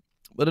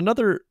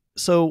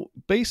 So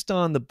based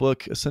on the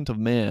book Ascent of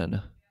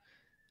Man,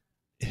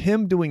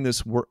 him doing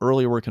this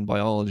early work in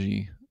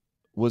biology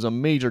was a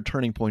major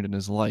turning point in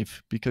his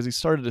life, because he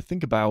started to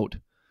think about,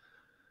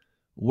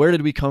 where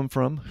did we come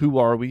from? Who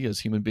are we as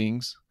human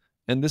beings?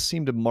 And this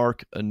seemed to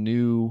mark a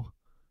new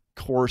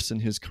course in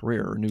his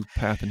career, a new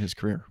path in his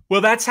career. Well,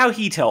 that's how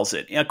he tells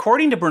it.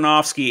 According to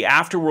Bronowski,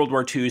 after World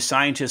War II,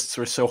 scientists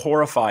were so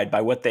horrified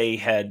by what they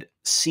had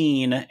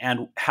seen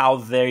and how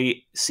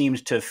they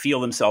seemed to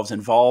feel themselves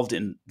involved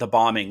in the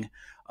bombing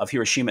of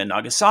Hiroshima and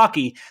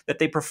Nagasaki that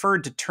they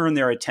preferred to turn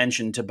their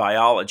attention to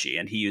biology.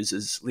 And he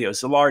uses Leo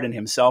Szilard and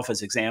himself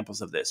as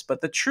examples of this.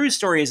 But the true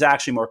story is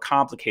actually more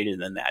complicated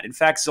than that. In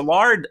fact,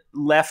 Szilard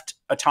left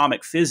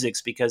atomic physics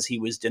because he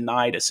was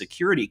denied a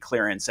security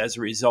clearance as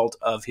a result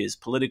of his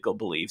political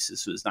beliefs.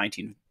 This was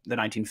the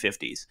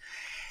 1950s.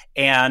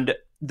 And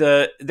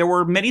there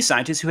were many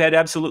scientists who had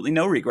absolutely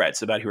no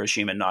regrets about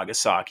Hiroshima and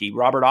Nagasaki.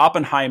 Robert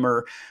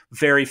Oppenheimer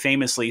very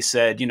famously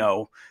said,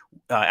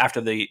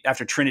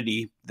 after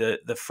Trinity,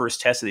 the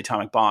first test of the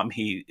atomic bomb,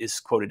 he is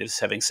quoted as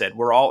having said,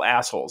 "We're all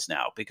assholes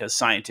now because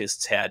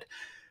scientists had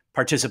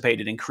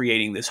participated in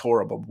creating this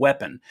horrible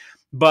weapon."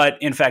 But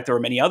in fact, there were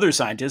many other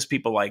scientists,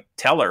 people like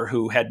Teller,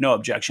 who had no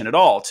objection at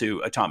all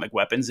to atomic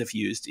weapons if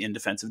used in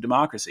defense of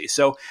democracy.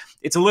 So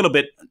it's a little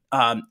bit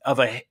of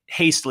a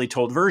hastily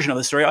told version of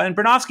the story. And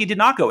Bronowski did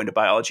not go into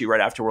biology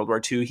right after World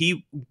War II.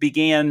 He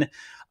began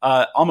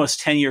almost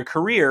 10-year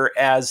career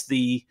as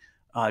the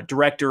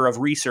director of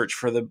research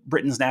for the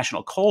Britain's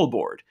National Coal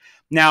Board.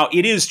 Now,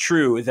 it is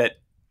true that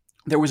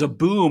there was a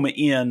boom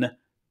in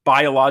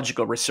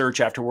biological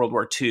research after World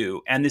War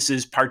II, and this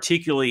is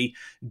particularly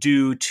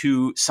due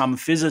to some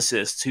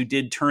physicists who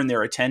did turn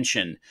their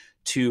attention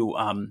to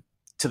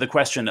the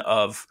question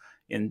of,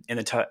 in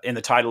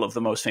the title of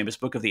the most famous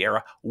book of the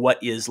era,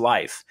 what is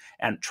life,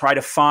 and try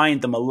to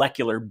find the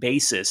molecular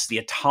basis, the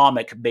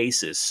atomic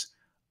basis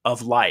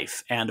of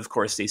life. And of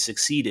course, they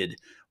succeeded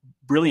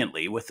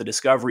brilliantly with the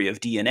discovery of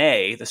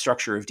DNA, the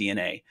structure of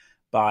DNA,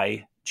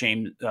 by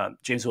James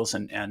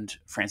Wilson and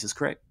Francis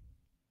Crick,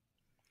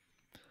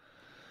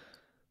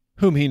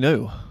 whom he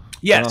knew.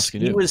 Yes,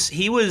 Bronowski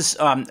he was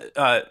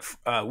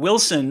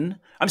Wilson.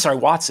 I'm sorry,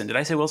 Watson. Did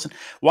I say Wilson?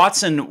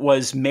 Watson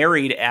was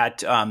married at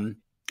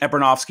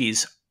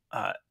Bronowski's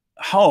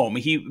home.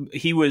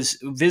 He was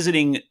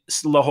visiting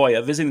La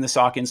Jolla, visiting the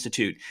Salk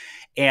Institute,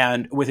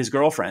 and with his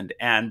girlfriend.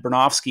 And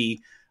Bronowski,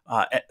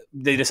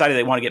 they decided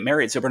they want to get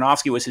married. So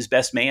Bronowski was his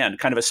best man,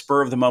 kind of a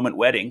spur of the moment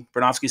wedding.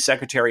 Bronowski's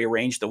secretary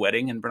arranged the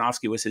wedding, and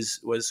Bronowski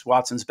was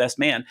Watson's best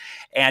man,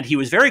 and he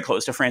was very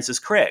close to Francis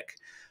Crick.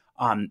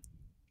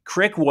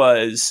 Crick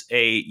was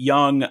a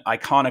young,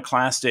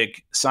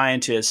 iconoclastic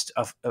scientist,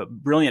 a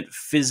brilliant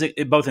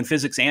both in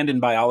physics and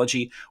in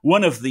biology,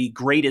 one of the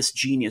greatest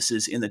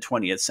geniuses in the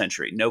 20th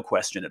century, no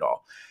question at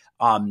all.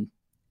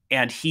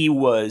 And he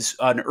was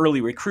an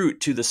early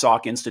recruit to the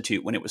Salk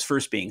Institute when it was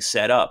first being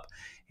set up.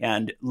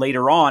 And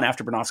later on,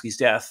 after Bronowski's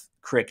death,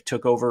 Crick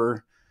took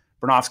over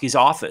Bronowski's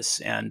office,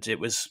 and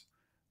it was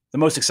the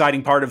most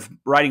exciting part of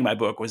writing my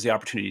book was the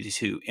opportunity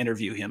to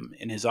interview him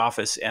in his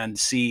office and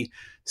see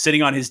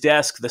sitting on his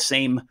desk the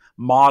same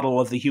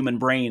model of the human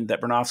brain that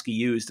Bronowski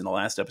used in the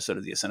last episode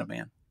of The Ascent of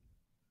Man.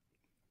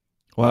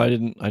 Wow, I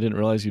didn't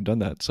realize you'd done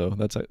that. So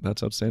that's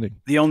outstanding.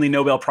 The only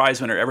Nobel Prize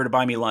winner ever to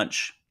buy me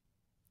lunch.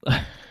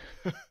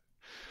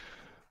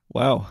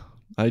 Wow.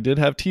 I did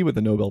have tea with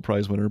the Nobel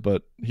Prize winner,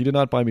 but he did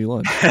not buy me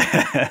lunch.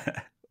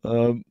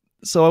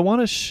 So I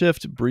want to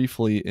shift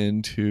briefly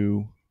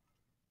into,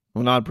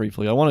 well, not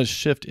briefly, I want to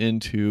shift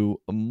into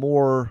a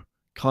more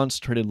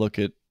concentrated look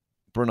at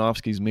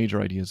Bronowski's major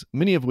ideas,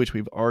 many of which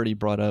we've already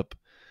brought up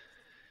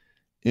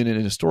in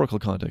an historical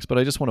context, but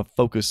I just want to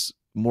focus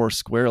more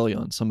squarely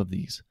on some of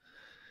these.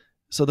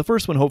 So the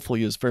first one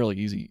hopefully is fairly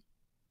easy.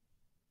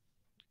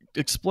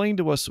 Explain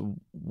to us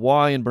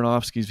why, in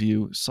Bronowski's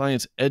view,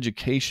 science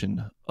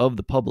education of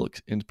the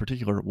public in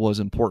particular was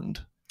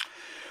important.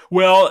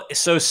 Well,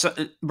 so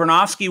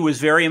Bronowski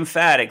was very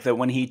emphatic that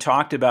when he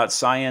talked about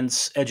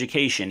science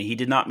education, he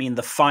did not mean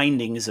the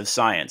findings of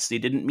science. He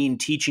didn't mean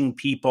teaching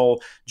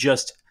people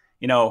just,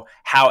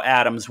 how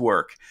atoms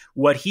work.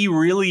 What he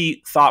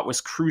really thought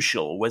was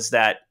crucial was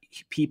that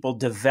people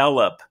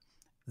develop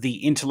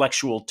the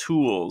intellectual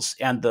tools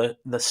and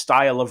the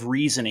style of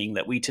reasoning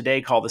that we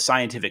today call the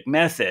scientific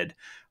method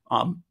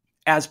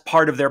as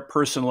part of their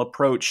personal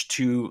approach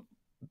to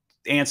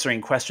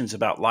answering questions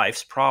about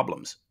life's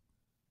problems.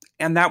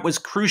 And that was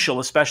crucial,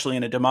 especially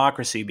in a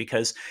democracy,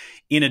 because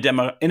in a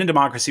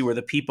democracy where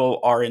the people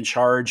are in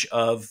charge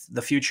of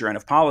the future and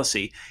of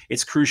policy,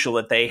 it's crucial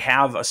that they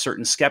have a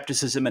certain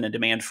skepticism and a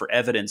demand for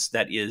evidence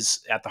that is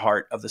at the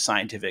heart of the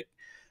scientific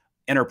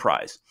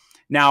enterprise.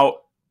 Now,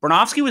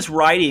 Bronowski was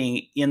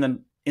writing in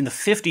the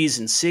 50s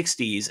and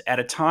 60s at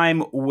a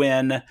time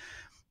when,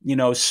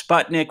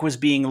 Sputnik was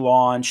being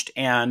launched,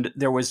 and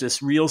there was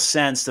this real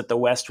sense that the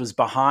West was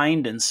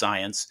behind in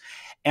science.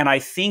 And I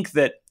think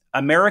that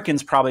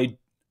Americans probably,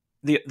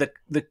 the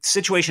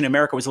situation in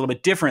America was a little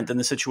bit different than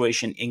the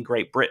situation in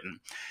Great Britain.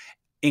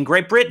 In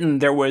Great Britain,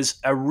 there was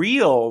a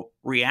real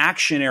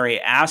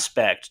reactionary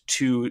aspect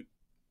to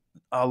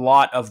a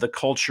lot of the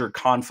culture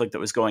conflict that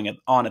was going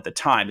on at the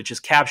time, which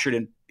is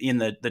captured in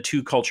the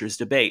two cultures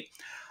debate.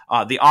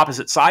 The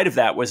opposite side of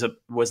that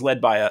was led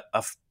by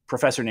a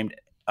professor named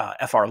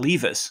F.R.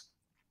 Leavis.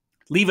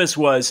 Leavis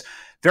was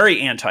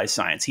very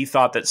anti-science. He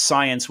thought that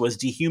science was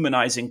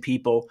dehumanizing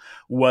people,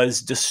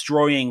 was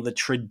destroying the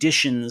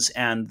traditions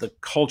and the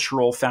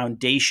cultural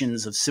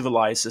foundations of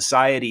civilized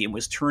society, and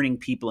was turning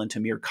people into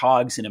mere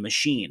cogs in a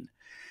machine.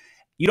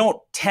 You don't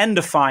tend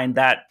to find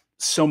that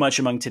so much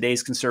among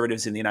today's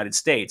conservatives in the United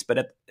States,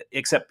 but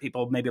except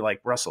people maybe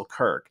like Russell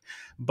Kirk.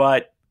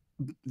 But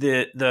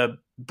the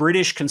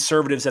British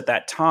conservatives at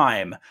that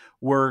time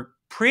were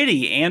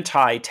pretty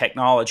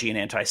anti-technology and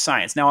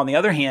anti-science. Now, on the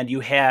other hand, you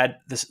had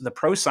the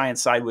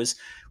pro-science side was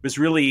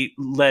really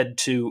led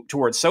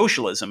towards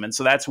socialism, and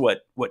so that's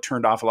what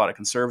turned off a lot of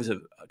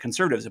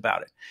conservatives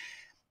about it.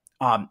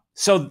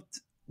 So,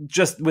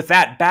 just with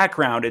that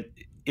background,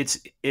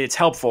 it's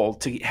helpful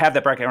to have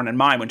that background in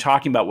mind when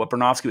talking about what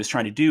Bronowski was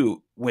trying to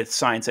do with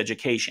science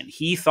education.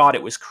 He thought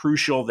it was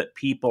crucial that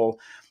people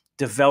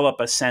develop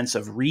a sense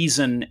of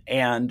reason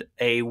and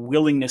a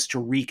willingness to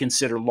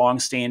reconsider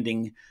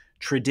longstanding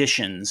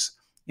traditions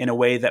in a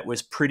way that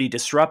was pretty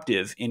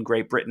disruptive in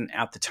Great Britain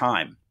at the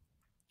time,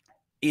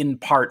 in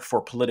part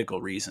for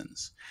political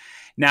reasons.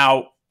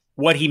 Now,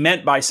 what he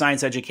meant by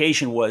science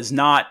education was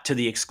not to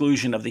the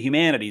exclusion of the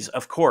humanities.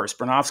 Of course,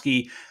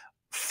 Bronowski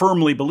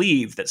firmly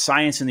believed that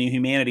science and the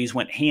humanities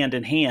went hand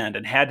in hand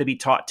and had to be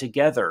taught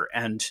together,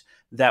 and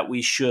that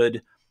we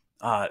should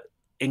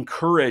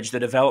encourage the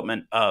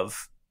development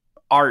of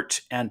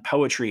art and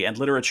poetry and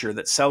literature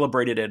that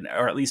celebrated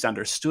or at least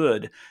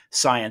understood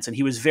science. And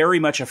he was very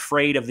much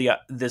afraid of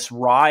this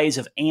rise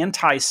of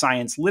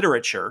anti-science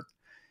literature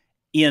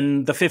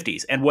in the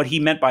 50s. And what he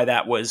meant by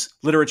that was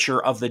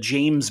literature of the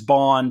James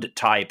Bond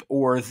type,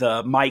 or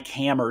the Mike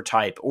Hammer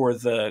type, or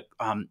the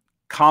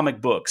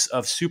comic books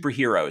of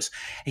superheroes.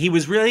 He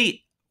was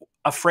really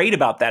afraid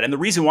about that. And the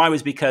reason why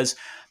was because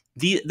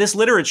this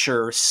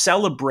literature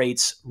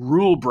celebrates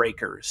rule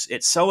breakers.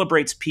 It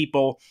celebrates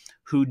people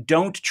who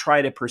don't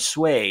try to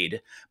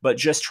persuade, but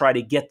just try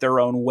to get their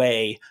own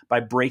way by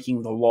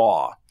breaking the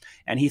law.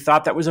 And he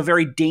thought that was a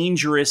very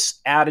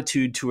dangerous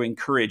attitude to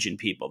encourage in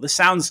people. This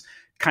sounds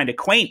kind of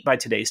quaint by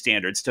today's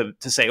standards to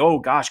say, oh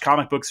gosh,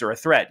 comic books are a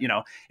threat. You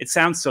know, it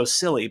sounds so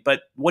silly.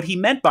 But what he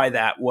meant by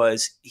that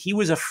was he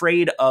was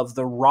afraid of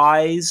the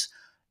rise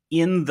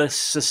in the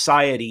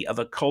society of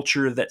a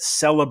culture that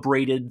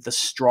celebrated the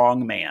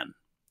strong man.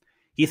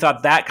 He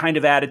thought that kind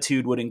of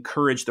attitude would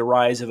encourage the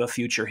rise of a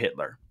future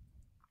Hitler.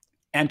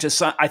 And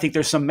I think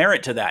there's some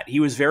merit to that. He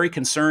was very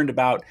concerned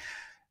about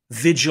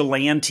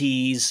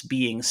vigilantes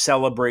being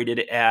celebrated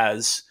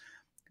as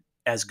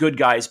good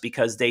guys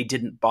because they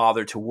didn't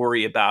bother to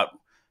worry about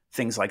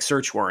things like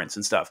search warrants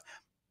and stuff.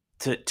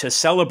 To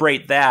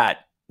celebrate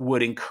that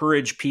would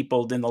encourage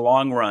people in the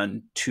long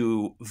run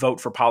to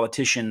vote for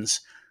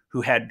politicians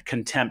who had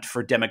contempt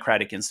for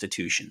democratic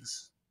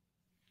institutions.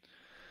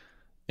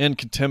 And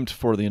contempt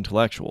for the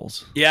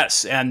intellectuals.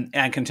 Yes, and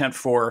contempt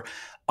for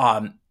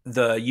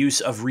the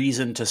use of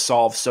reason to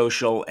solve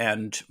social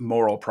and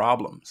moral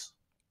problems.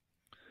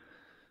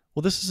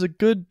 Well, this is a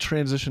good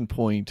transition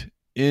point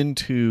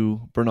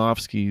into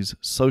Bronowski's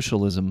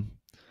socialism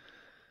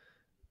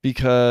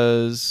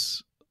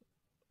because,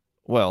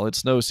 well,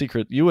 it's no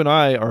secret, you and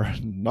I are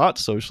not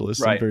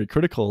socialists, right, and very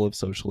critical of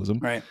socialism.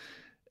 Right.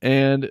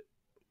 And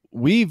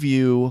we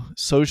view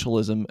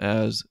socialism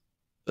as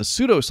a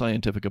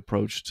pseudoscientific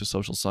approach to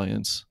social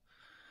science,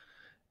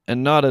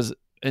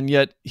 and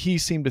yet he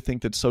seemed to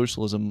think that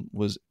socialism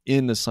was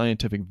in the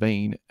scientific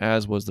vein,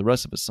 as was the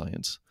rest of his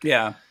science.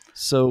 Yeah.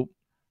 So,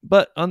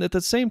 but at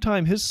the same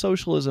time, his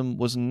socialism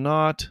was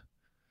not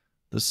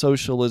the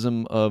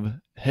socialism of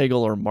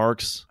Hegel or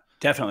Marx.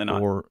 Definitely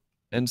not.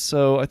 And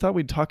so I thought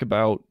we'd talk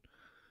about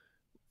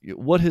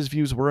what his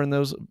views were in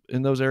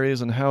those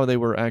areas and how they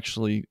were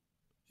actually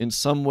in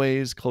some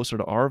ways closer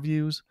to our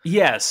views.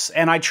 Yes,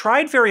 and I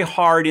tried very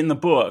hard in the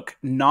book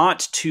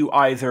not to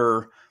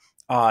either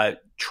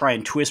try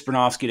and twist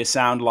Bronowski to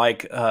sound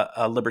like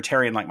a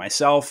libertarian like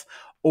myself,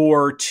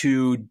 or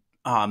to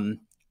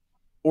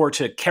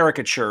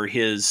caricature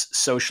his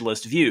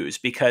socialist views,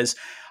 because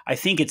I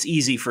think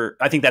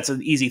that's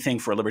an easy thing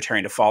for a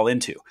libertarian to fall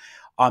into.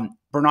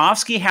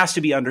 Bronowski has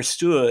to be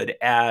understood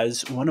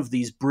as one of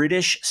these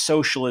British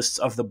socialists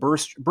of the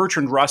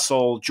Bertrand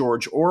Russell,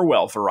 George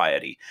Orwell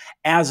variety,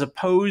 as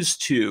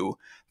opposed to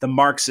the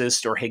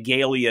Marxist or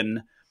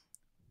Hegelian,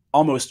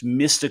 almost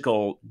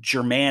mystical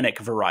Germanic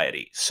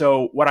variety.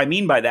 So what I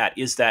mean by that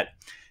is that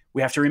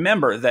we have to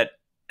remember that,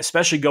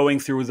 especially going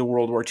through the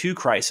World War II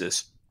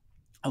crisis,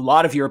 a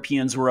lot of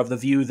Europeans were of the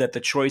view that the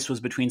choice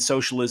was between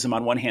socialism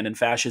on one hand and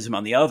fascism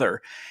on the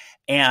other.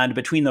 And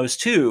between those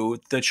two,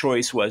 the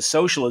choice was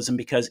socialism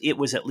because it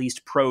was at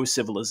least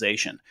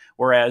pro-civilization,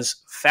 whereas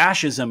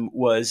fascism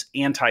was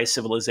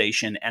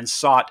anti-civilization and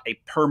sought a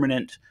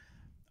permanent,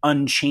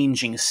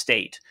 unchanging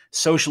state.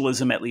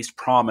 Socialism at least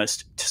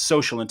promised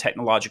social and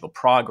technological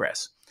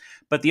progress.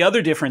 But the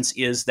other difference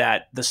is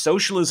that the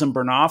socialism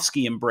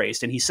Bronowski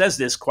embraced, and he says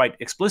this quite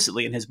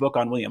explicitly in his book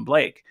on William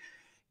Blake,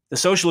 the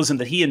socialism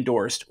that he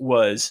endorsed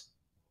was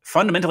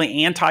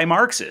fundamentally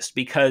anti-Marxist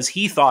because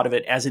he thought of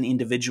it as an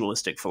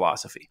individualistic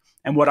philosophy.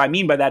 And what I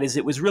mean by that is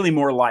it was really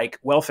more like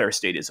welfare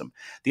statism.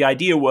 The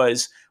idea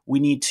was we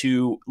need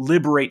to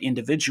liberate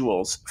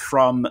individuals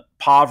from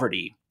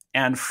poverty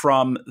and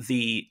from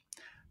the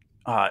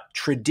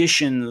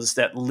traditions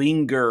that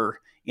linger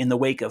in the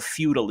wake of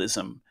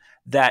feudalism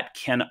that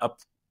can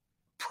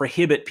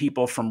prohibit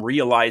people from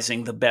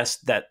realizing the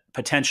best that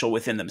potential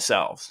within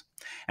themselves.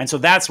 And so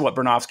that's what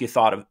Bronowski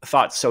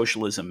thought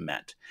socialism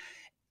meant.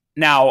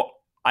 Now,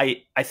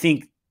 I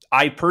think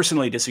I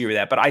personally disagree with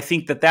that, but I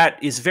think that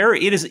is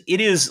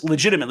it is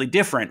legitimately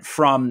different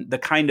from the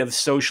kind of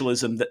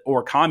socialism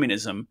or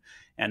communism,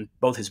 and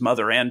both his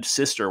mother and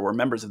sister were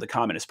members of the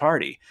Communist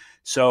Party.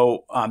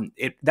 So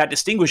that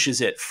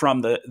distinguishes it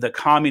from the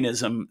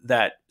communism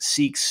that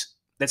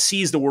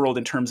sees the world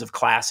in terms of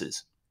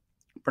classes.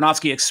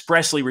 Bronowski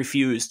expressly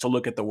refused to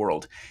look at the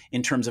world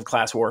in terms of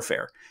class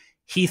warfare.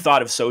 He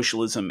thought of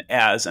socialism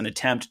as an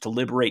attempt to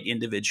liberate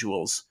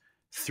individuals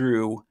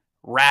through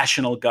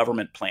rational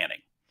government planning.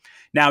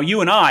 Now, you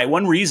and I,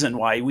 one reason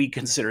why we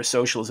consider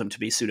socialism to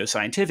be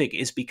pseudoscientific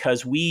is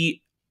because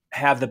we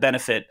have the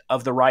benefit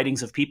of the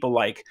writings of people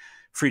like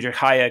Friedrich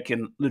Hayek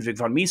and Ludwig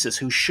von Mises,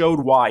 who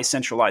showed why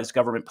centralized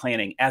government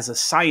planning as a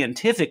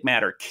scientific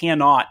matter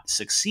cannot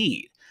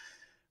succeed.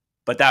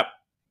 But that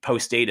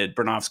postdated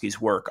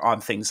Bronowski's work on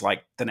things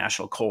like the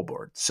National Coal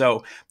Board.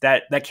 So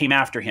that came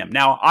after him.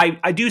 Now,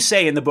 I do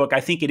say in the book,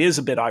 I think it is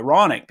a bit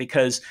ironic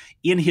because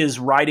in his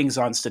writings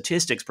on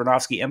statistics,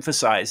 Bronowski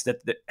emphasized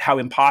that how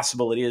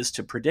impossible it is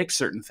to predict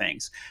certain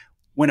things,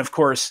 when, of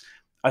course,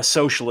 a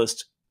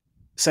socialist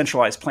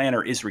centralized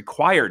planner is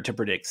required to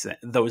predict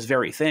those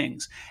very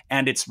things.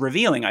 And it's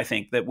revealing, I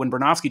think, that when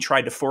Bronowski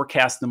tried to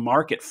forecast the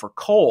market for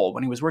coal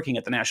when he was working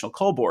at the National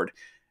Coal Board,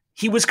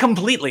 he was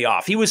completely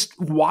off. He was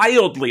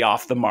wildly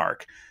off the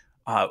mark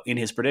in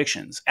his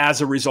predictions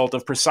as a result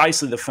of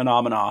precisely the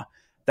phenomena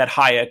that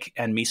Hayek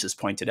and Mises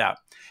pointed out.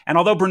 And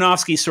although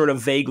Bronowski sort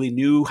of vaguely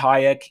knew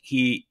Hayek,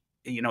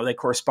 they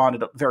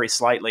corresponded very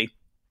slightly.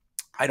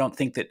 I don't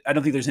think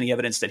there's any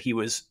evidence that he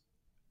was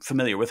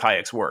familiar with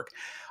Hayek's work.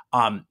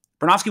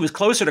 Bronowski was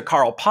closer to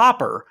Karl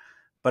Popper,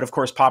 but of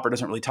course Popper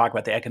doesn't really talk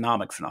about the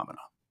economic phenomena.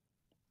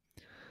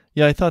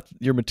 Yeah, I thought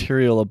your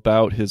material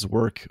about his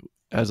work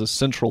as a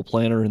central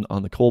planner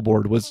on the coal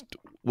board was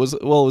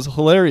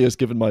hilarious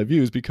given my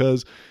views,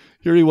 because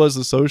here he was,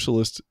 the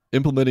socialist,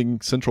 implementing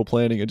central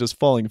planning and just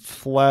falling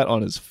flat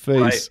on his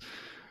face.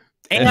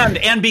 Right.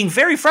 And being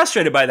very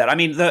frustrated by that. I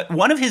mean,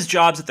 one of his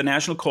jobs at the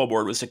National Coal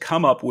Board was to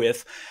come up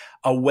with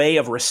a way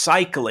of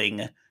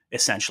recycling,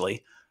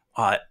 essentially,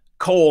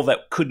 coal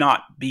that could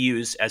not be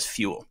used as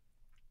fuel.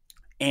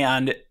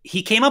 And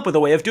he came up with a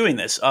way of doing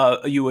this.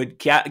 You would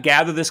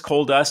gather this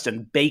coal dust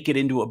and bake it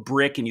into a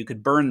brick, and you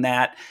could burn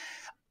that.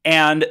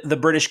 And the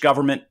British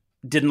government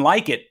didn't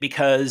like it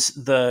because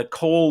the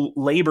coal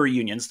labor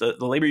unions, the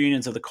labor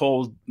unions of the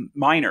coal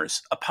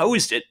miners,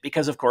 opposed it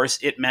because, of course,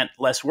 it meant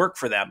less work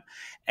for them.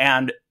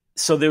 And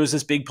so there was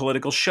this big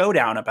political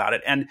showdown about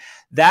it. And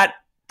that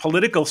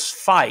political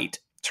fight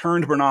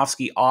turned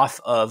Bronowski off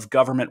of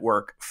government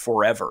work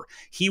forever.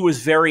 He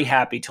was very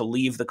happy to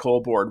leave the coal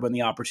board when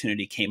the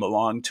opportunity came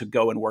along to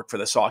go and work for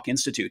the Salk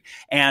Institute.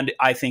 And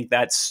I think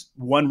that's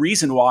one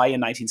reason why in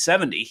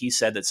 1970 he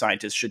said that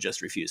scientists should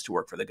just refuse to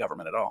work for the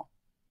government at all.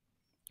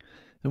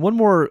 And one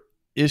more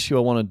issue I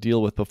want to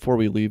deal with before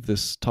we leave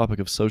this topic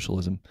of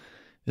socialism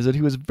is that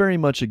he was very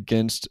much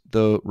against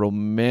the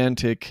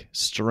romantic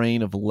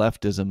strain of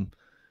leftism,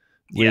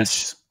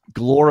 which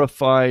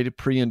glorified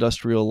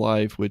pre-industrial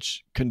life,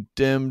 which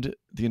condemned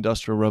the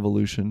Industrial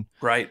Revolution.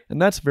 Right.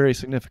 And that's very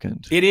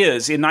significant. It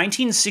is. In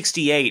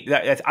 1968,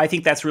 I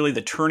think that's really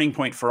the turning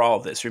point for all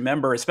of this.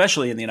 Remember,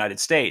 especially in the United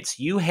States,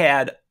 you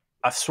had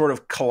a sort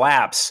of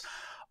collapse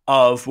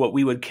of what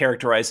we would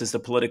characterize as the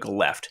political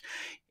left.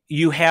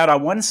 You had,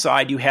 on one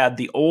side, you had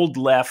the old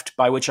left,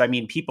 by which I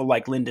mean people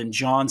like Lyndon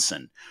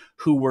Johnson,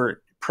 who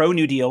were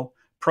pro-New Deal,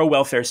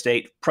 pro-welfare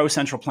state,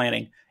 pro-central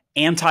planning,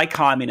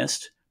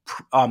 anti-communist.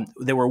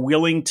 They were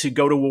willing to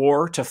go to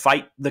war to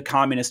fight the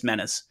communist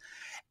menace.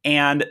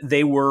 And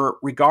they were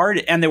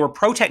regarded, and they were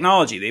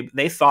pro-technology.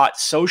 They thought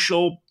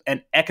social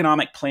and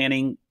economic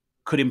planning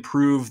could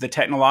improve the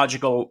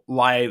technological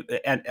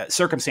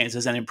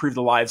circumstances and improve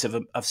the lives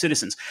of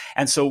citizens.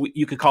 And so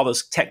you could call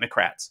those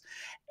technocrats.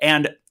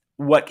 And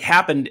what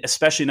happened,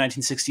 especially in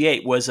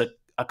 1968, was a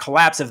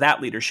collapse of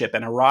that leadership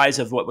and a rise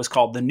of what was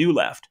called the New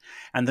Left.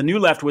 And the New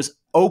Left was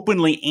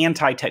openly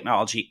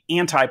anti-technology,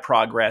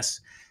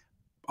 anti-progress,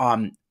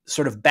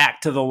 sort of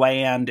back to the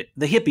land,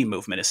 the hippie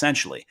movement,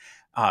 essentially,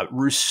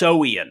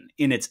 Rousseauian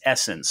in its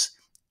essence.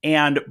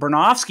 And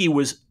Bronowski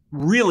was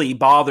really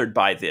bothered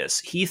by this.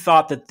 He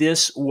thought that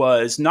this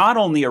was not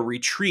only a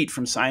retreat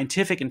from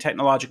scientific and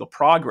technological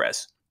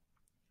progress,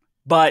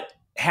 but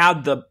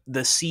had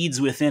the seeds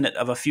within it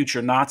of a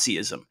future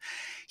Nazism.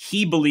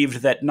 He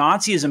believed that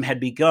Nazism had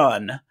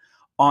begun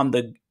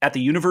at the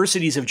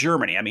universities of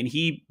Germany. I mean,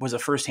 he was a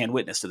firsthand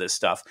witness to this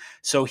stuff.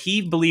 So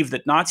he believed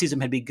that Nazism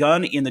had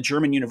begun in the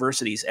German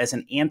universities as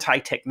an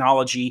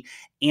anti-technology,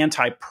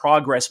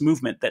 anti-progress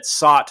movement that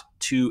sought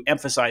to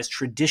emphasize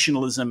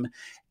traditionalism,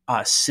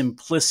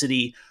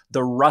 simplicity,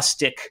 the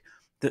rustic,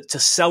 to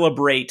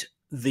celebrate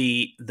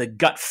the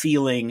gut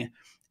feeling.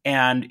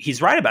 And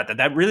he's right about that.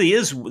 That really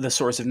is the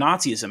source of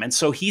Nazism. And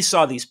so he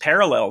saw these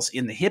parallels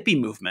in the hippie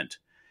movement,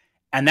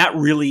 and that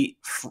really,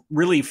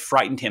 really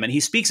frightened him. And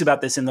he speaks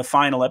about this in the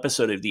final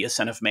episode of The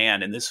Ascent of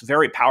Man, in this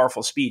very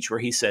powerful speech where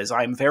he says,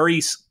 "I'm very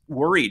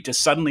worried to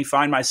suddenly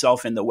find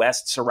myself in the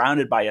West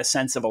surrounded by a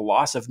sense of a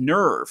loss of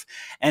nerve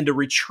and a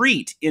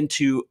retreat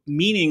into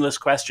meaningless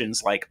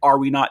questions like, are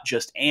we not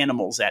just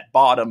animals at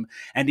bottom,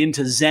 and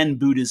into Zen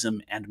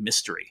Buddhism and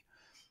mystery."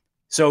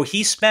 So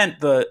he spent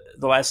the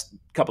last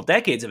couple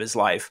decades of his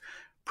life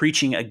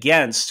preaching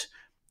against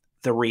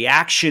the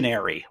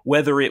reactionary,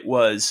 whether it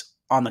was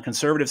on the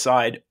conservative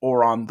side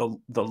or on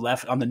the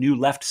left, on the new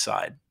left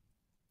side.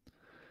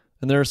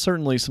 And there are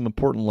certainly some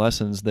important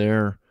lessons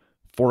there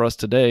for us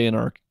today in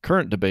our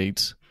current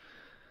debates.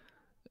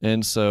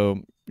 And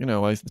so,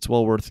 it's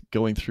well worth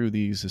going through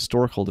these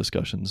historical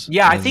discussions.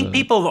 Yeah, I think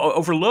people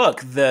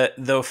overlook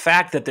the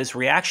fact that this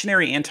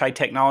reactionary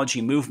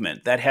anti-technology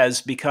movement that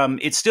has become,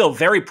 it's still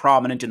very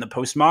prominent in the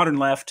postmodern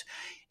left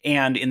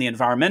and in the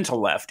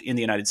environmental left in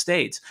the United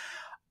States,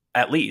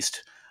 at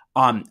least.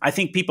 I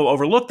think people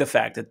overlook the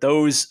fact that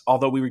those,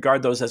 although we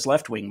regard those as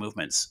left-wing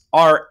movements,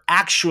 are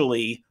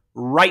actually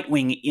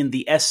right-wing in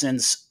the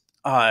essence,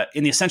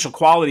 in the essential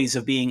qualities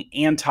of being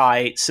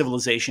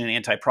anti-civilization and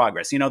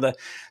anti-progress. You know,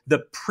 the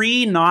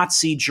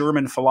pre-Nazi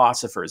German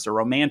philosophers, the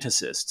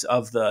Romanticists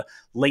of the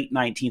late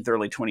 19th,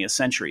 early 20th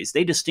centuries,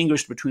 they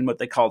distinguished between what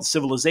they called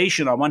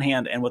civilization on one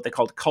hand and what they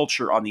called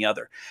culture on the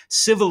other.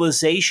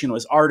 Civilization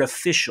was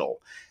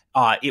artificial.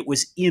 It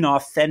was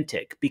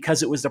inauthentic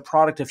because it was the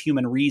product of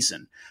human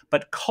reason.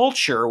 But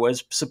culture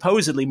was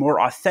supposedly more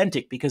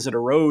authentic because it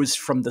arose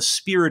from the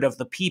spirit of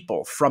the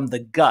people, from the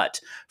gut,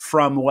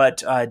 from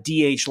what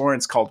D.H.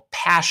 Lawrence called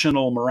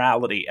passional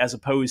morality as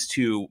opposed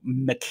to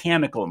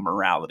mechanical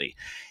morality.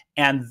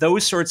 And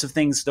those sorts of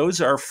things, those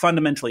are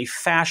fundamentally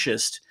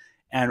fascist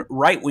and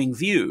right-wing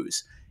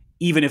views,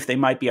 even if they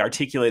might be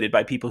articulated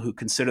by people who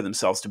consider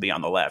themselves to be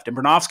on the left. And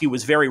Bronowski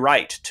was very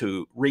right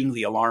to ring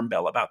the alarm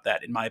bell about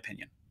that, in my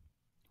opinion.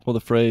 Well, the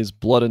phrase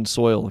blood and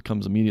soil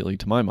comes immediately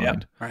to my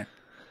mind. Yeah, right.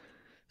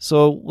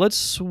 So let's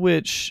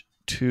switch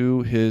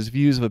to his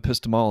views of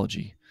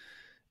epistemology.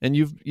 And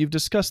you've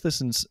discussed this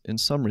in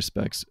some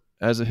respects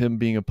as him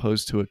being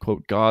opposed to a,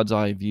 quote, God's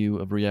eye view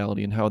of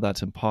reality and how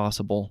that's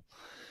impossible.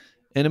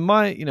 And in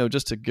my,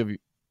 just to give you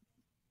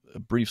a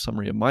brief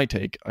summary of my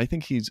take, I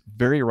think he's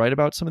very right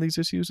about some of these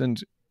issues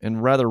and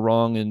rather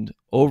wrong and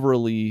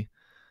overly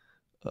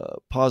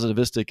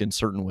positivistic in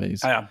certain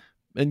ways. Yeah.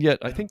 And yet,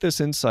 I think this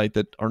insight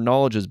that our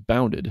knowledge is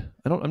bounded,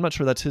 I'm not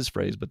sure that's his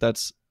phrase, but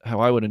that's how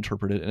I would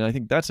interpret it. And I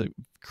think that's a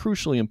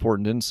crucially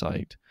important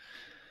insight,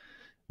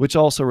 which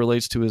also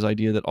relates to his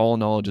idea that all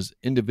knowledge is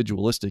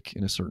individualistic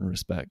in a certain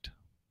respect.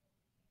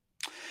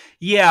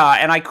 Yeah,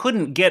 and I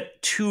couldn't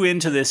get too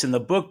into this in the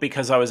book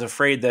because I was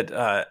afraid that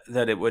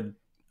that it would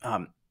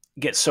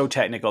get so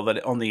technical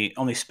that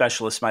only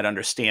specialists might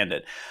understand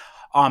it.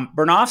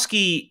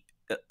 Bronowski.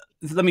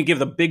 Let me give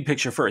the big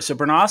picture first. So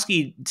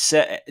Bronowski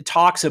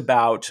talks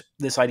about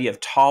this idea of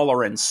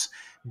tolerance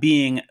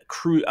being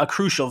a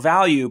crucial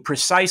value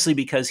precisely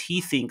because he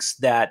thinks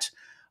that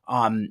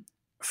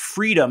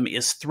freedom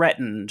is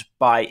threatened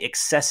by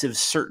excessive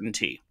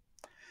certainty.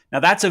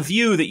 Now, that's a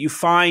view that you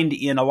find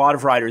in a lot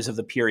of writers of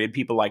the period,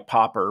 people like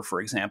Popper,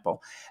 for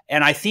example.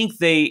 And I think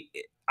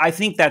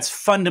that's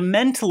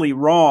fundamentally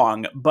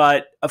wrong,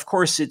 but of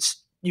course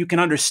you can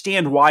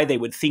understand why they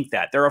would think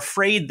that. They're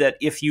afraid that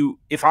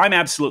if I'm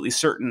absolutely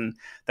certain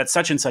that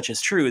such and such is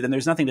true, then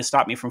there's nothing to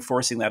stop me from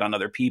forcing that on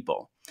other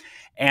people.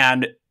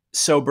 And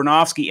so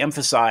Bronowski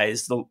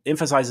emphasizes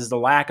the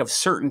lack of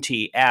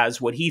certainty as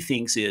what he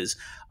thinks is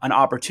an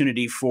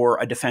opportunity for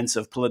a defense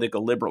of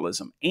political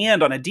liberalism.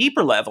 And on a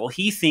deeper level,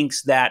 he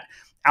thinks that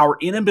our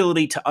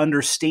inability to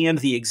understand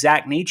the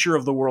exact nature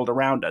of the world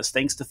around us,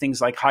 thanks to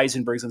things like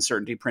Heisenberg's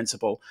uncertainty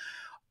principle,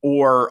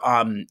 or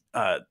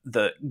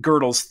the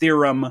Gödel's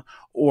theorem,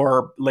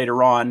 or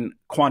later on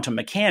quantum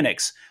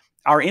mechanics,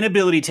 our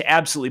inability to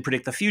absolutely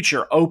predict the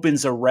future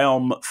opens a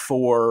realm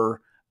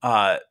for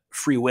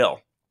free will,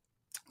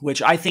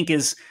 which I think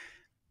it's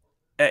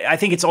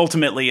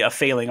ultimately a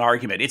failing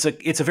argument.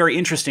 It's a very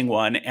interesting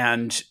one,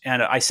 and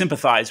I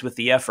sympathize with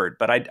the effort,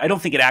 but I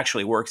don't think it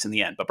actually works in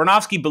the end. But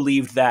Bronowski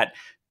believed that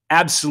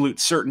absolute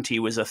certainty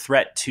was a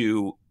threat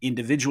to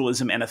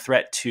individualism and a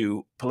threat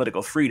to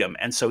political freedom.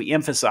 And so he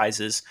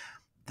emphasizes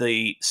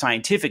the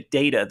scientific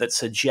data that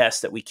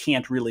suggests that we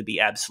can't really be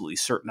absolutely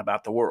certain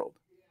about the world.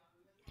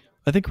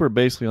 I think we're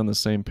basically on the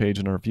same page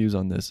in our views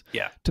on this.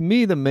 Yeah. To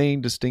me, the main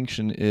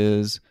distinction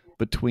is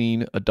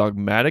between a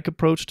dogmatic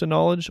approach to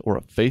knowledge or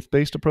a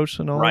faith-based approach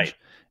to knowledge, right,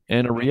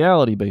 and a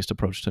reality-based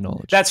approach to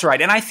knowledge. That's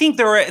right. And I think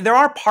there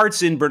are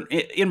parts in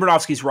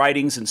Bronowski's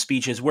writings and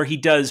speeches where he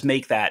does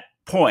make that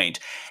point.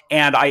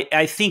 And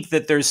I think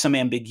that there's some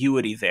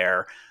ambiguity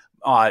there.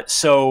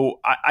 So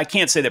I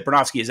can't say that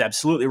Bronowski is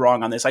absolutely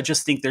wrong on this. I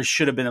just think there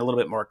should have been a little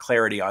bit more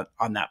clarity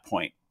on that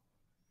point.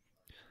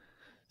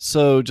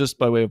 So just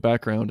by way of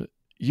background,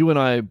 you and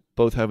I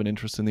both have an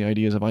interest in the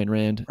ideas of Ayn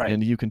Rand, right,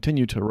 and you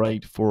continue to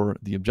write for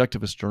the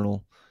Objectivist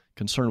Journal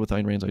concerned with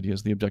Ayn Rand's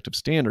ideas, the Objective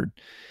Standard.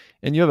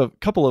 And you have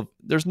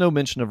there's no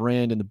mention of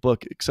Rand in the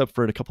book except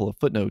for a couple of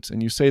footnotes,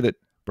 and you say that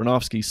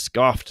Bronowski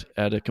scoffed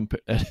at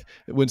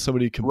when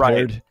somebody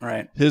compared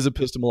his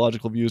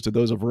epistemological views to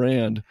those of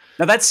Rand.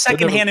 Now, that's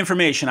secondhand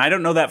information. I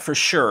don't know that for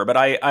sure, but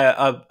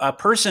a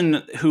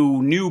person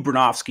who knew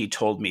Bronowski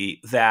told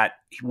me that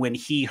when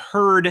he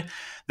heard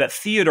that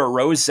Theodore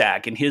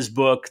Roszak in his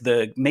book,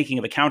 The Making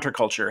of a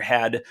Counterculture,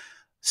 had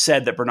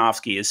said that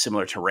Bronowski is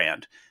similar to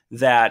Rand,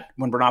 that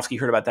when Bronowski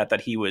heard about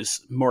that he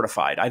was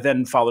mortified. I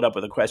then followed up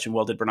with a question,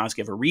 well, did Bronowski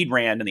ever read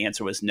Rand? And the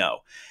answer was no.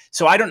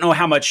 So I don't know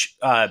how much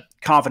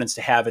confidence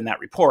to have in that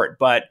report.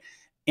 But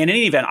in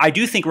any event, I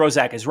do think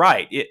Roszak is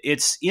right.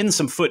 It's in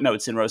some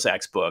footnotes in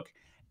Roszak's book.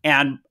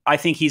 And I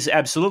think he's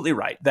absolutely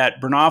right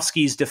that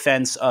Bronowski's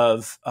defense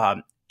of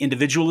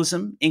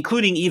individualism,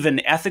 including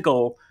even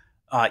ethical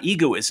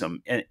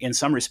egoism in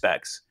some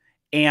respects,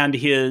 and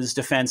his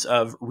defense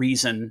of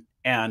reason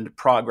and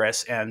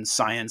progress and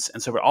science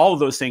and so forth, all of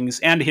those things,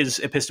 and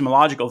his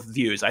epistemological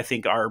views, I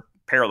think, are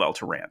parallel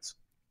to Rand's.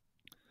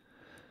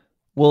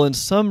 Well, in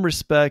some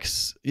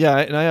respects, yeah,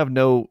 and I have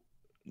no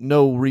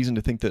reason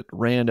to think that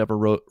Rand ever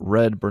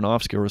read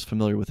Bronowski or was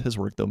familiar with his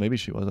work, though maybe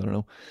she was, I don't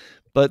know.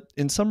 But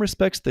in some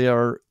respects, they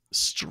are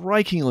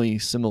strikingly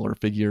similar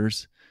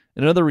figures.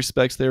 In other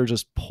respects, they are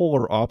just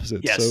polar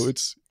opposites. So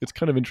Yes. it's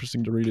kind of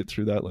interesting to read it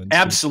through that lens too.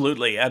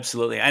 Absolutely,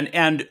 absolutely,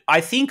 and I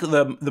think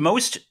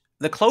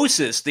the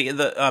closest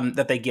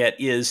that they get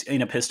is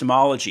in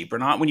epistemology.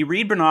 When you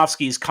read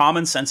Bronowski's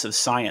Common Sense of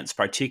Science,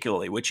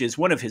 particularly, which is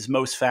one of his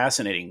most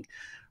fascinating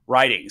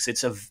writings,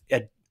 it's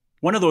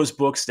one of those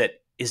books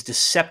that is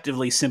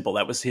deceptively simple.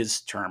 That was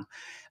his term.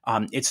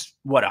 It's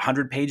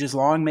 100 pages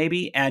long,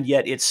 maybe, and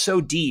yet it's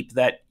so deep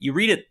that you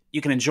read it, you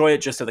can enjoy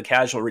it just as a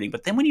casual reading.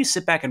 But then when you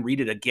sit back and read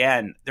it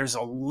again, there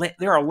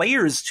are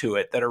layers to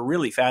it that are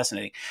really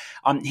fascinating.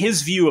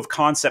 His view of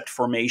concept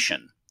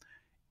formation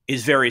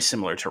is very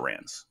similar to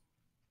Rand's.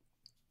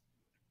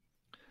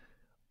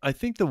 I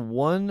think the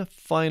one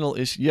final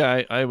issue,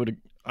 yeah,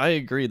 I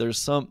agree. There's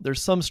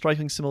some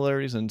striking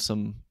similarities and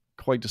some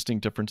quite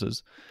distinct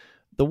differences.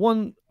 The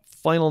one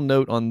final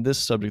note on this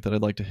subject that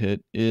I'd like to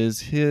hit is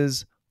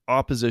his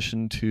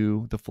opposition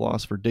to the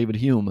philosopher David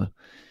Hume.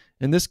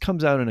 And this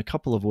comes out in a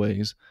couple of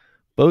ways,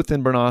 both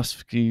in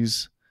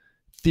Bronowski's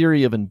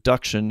theory of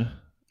induction,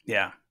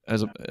 Yeah,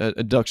 as a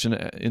induction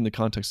in the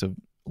context of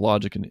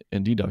logic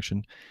and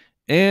deduction,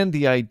 and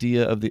the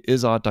idea of the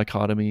is-ought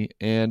dichotomy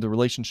and the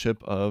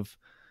relationship of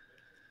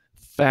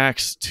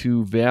facts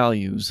to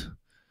values.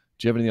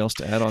 Do you have anything else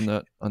to add on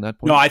that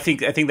point? no, I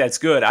think that's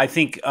good. I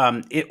think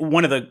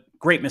one of the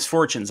great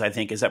misfortunes, I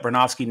think, is that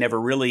Bronowski never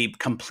really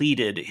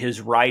completed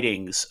his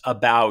writings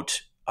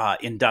about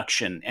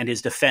induction and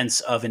his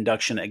defense of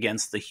induction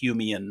against the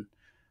Humean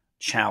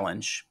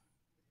challenge.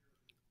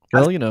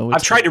 Well,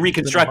 I've tried to it's been a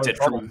reconstruct hard it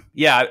problem.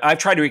 from I've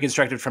tried to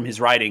reconstruct it from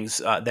his writings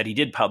that he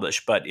did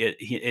publish, but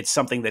it's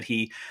something that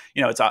he,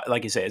 it's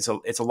like you say,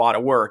 it's a lot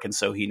of work, and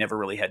so he never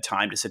really had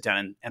time to sit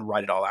down and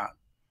write it all out.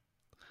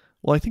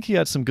 Well, I think he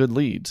had some good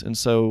leads, and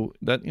so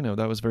that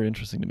was very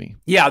interesting to me.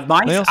 Yeah,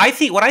 Also, I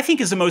think what I think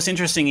is the most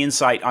interesting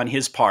insight on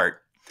his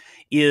part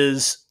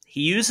is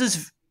he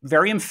uses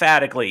very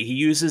emphatically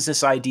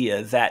this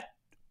idea that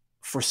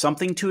for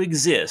something to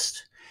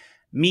exist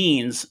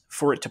means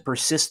for it to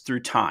persist through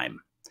time.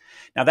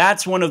 Now,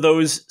 that's one of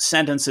those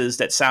sentences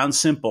that sounds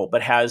simple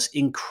but has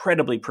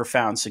incredibly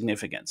profound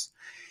significance.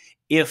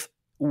 If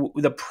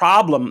the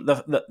problem,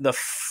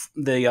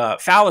 the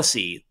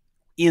fallacy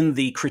in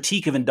the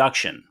critique of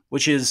induction,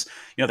 which is,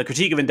 the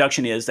critique of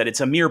induction is that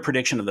it's a mere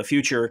prediction of the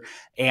future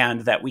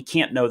and that we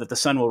can't know that the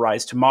sun will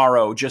rise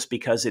tomorrow just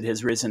because it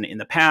has risen in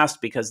the past,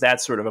 because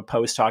that's sort of a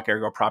post hoc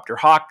ergo propter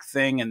hoc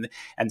thing.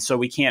 And so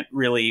we can't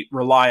really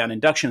rely on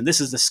induction. And this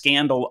is the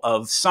scandal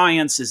of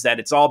science, is that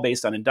it's all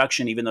based on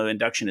induction, even though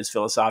induction is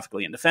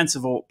philosophically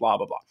indefensible, blah,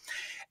 blah,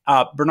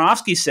 blah.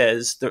 Bronowski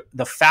says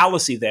the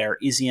fallacy there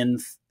is in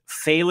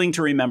failing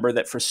to remember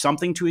that for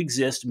something to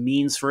exist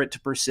means for it to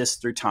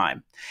persist through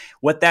time.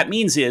 What that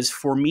means is,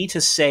 for me to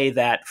say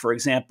that, for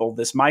example,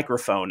 this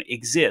microphone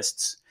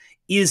exists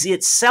is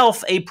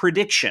itself a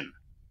prediction,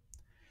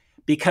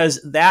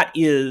 because that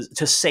is,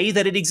 to say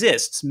that it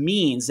exists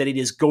means that it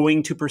is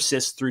going to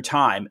persist through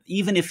time,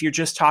 even if you're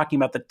just talking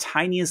about the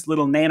tiniest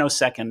little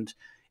nanosecond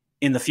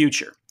in the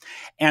future.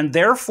 And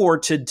therefore,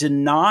 to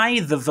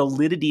deny the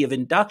validity of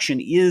induction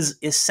is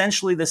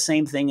essentially the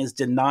same thing as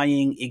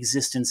denying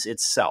existence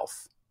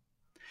itself.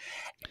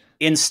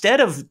 Instead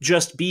of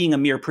just being a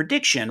mere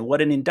prediction,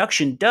 what an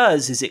induction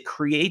does is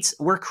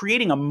we're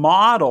creating a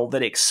model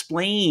that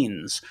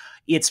explains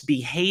its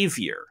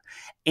behavior.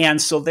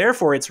 And so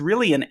therefore, it's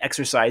really an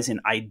exercise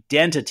in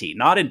identity,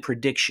 not in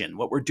prediction.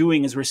 What we're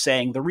doing is we're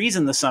saying the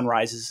reason the sun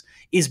rises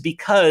is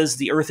because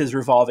the earth is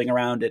revolving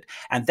around it.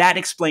 And that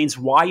explains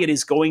why it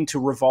is going to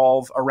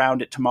revolve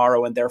around it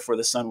tomorrow, and therefore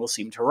the sun will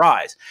seem to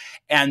rise.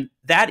 And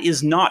that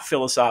is not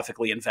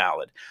philosophically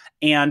invalid.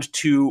 And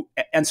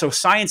so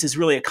science is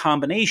really a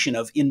combination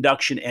of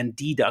induction and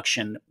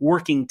deduction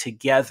working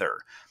together.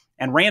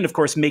 And Rand, of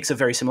course, makes a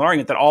very similar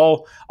argument that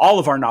all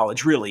of our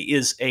knowledge really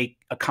is a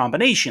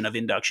combination of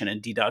induction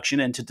and deduction,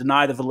 and to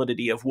deny the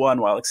validity of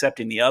one while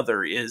accepting the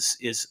other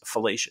is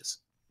fallacious.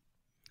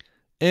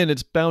 And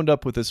it's bound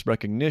up with this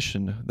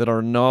recognition that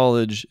our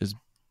knowledge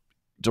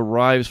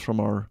derives from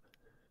our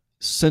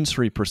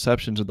sensory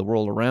perceptions of the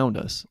world around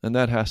us, and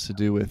that has to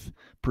do with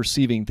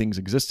perceiving things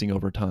existing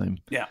over time.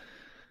 Yeah.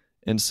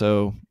 And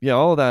so, yeah,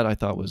 all of that I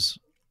thought was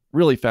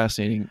really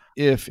fascinating,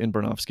 if in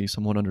Bronowski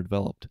somewhat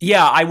underdeveloped.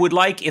 Yeah, I would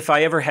like, if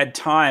I ever had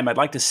time, I'd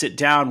like to sit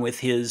down with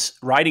his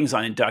writings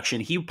on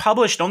induction. He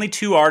published only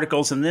 2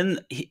 articles, and then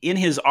in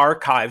his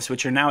archives,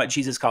 which are now at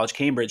Jesus College,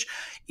 Cambridge,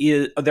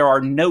 there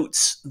are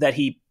notes that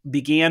he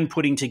began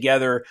putting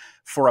together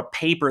for a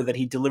paper that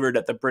he delivered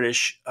at the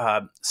British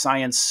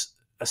Science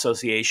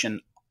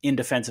Association in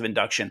defense of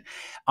induction.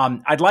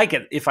 I'd like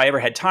it, if I ever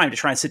had time, to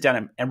try and sit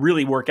down and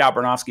really work out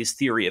Bronowski's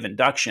theory of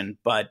induction,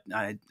 but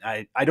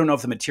I don't know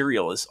if the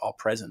material is all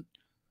present.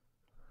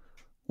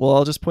 Well,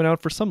 I'll just point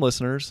out for some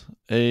listeners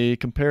a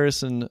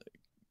comparison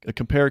a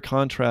compare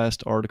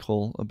contrast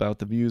article about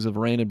the views of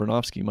Rand and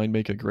Bronowski might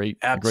make a great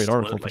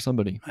article for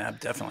somebody.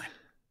 Definitely.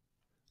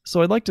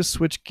 So I'd like to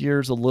switch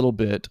gears a little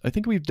bit. I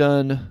think we've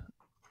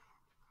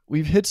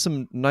hit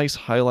some nice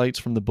highlights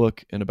from the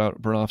book and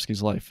about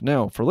Bronowski's life.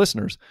 Now, for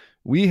listeners,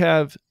 we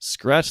have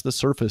scratched the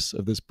surface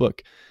of this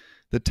book.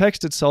 The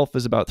text itself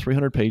is about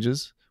 300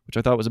 pages, which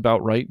I thought was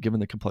about right given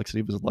the complexity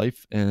of his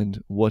life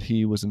and what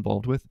he was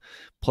involved with,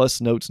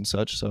 plus notes and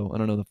such. So I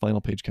don't know the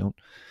final page count.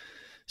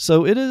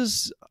 So it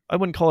is, I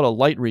wouldn't call it a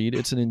light read.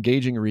 It's an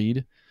engaging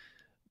read.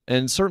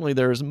 And certainly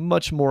there's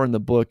much more in the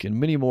book and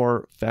many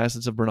more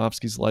facets of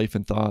Bronowski's life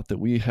and thought that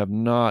we have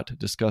not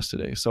discussed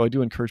today. So I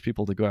do encourage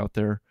people to go out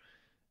there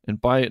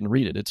and buy it and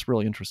read it. It's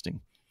really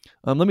interesting.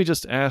 Let me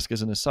just ask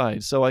as an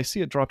aside. So I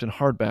see it dropped in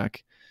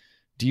hardback.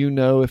 Do you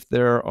know if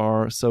there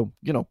are,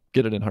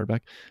 get it in hardback,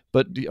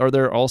 but are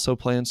there also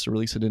plans to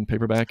release it in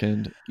paperback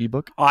and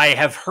ebook? I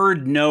have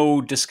heard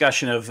no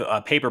discussion of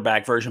a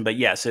paperback version, but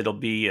yes, it'll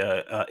be,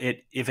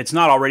 if it's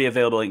not already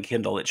available in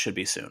Kindle, it should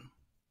be soon.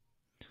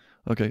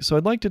 Okay, so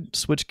I'd like to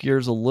switch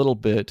gears a little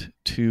bit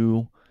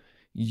to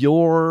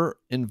your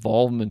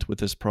involvement with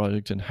this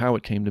project and how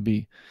it came to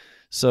be.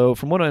 So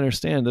from what I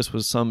understand, this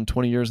was some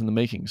 20 years in the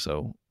making.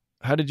 So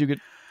how did you get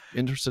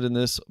interested in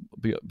this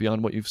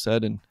beyond what you've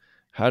said, and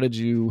how did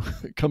you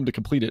come to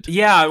complete it?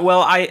 Yeah,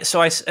 well,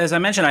 as I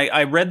mentioned,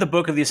 I read the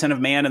book of The Ascent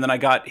of Man, and then I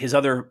got his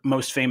other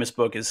most famous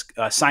book is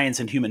Science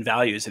and Human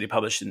Values that he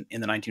published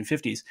in the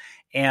 1950s.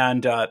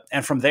 And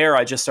from there,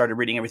 I just started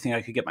reading everything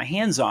I could get my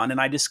hands on, and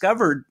I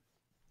discovered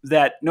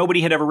that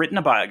nobody had ever written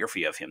a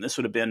biography of him. This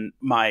would have been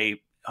my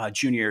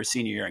junior or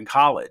senior year in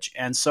college.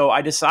 And so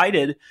I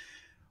decided,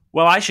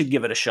 well, I should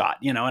give it a shot,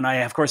 and I,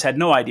 of course, had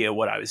no idea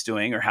what I was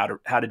doing or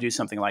how to do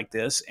something like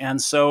this. And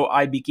so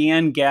I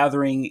began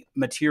gathering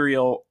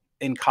material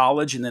in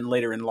college and then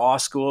later in law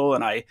school.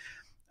 And I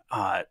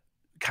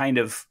kind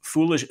of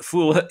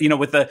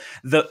with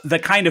the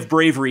kind of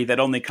bravery that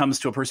only comes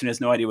to a person who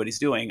has no idea what he's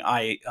doing.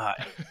 I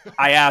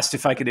asked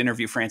if I could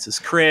interview Francis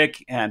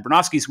Crick, and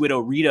Bronowski's widow,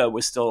 Rita,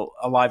 was still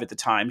alive at the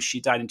time.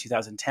 She died in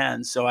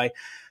 2010. So I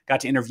got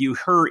to interview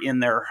her in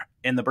the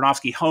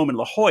Bronowski home in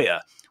La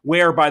Jolla,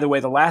 where, by the way,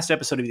 the last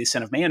episode of The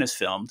Ascent of Man is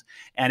filmed.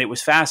 And it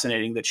was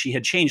fascinating that she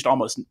had changed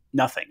almost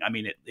nothing. I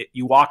mean,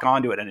 you walk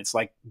onto it and it's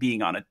like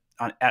being on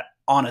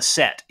a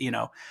set,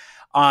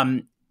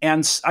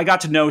 and I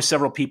got to know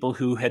several people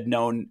who had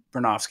known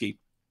Bronowski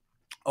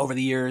over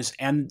the years.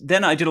 And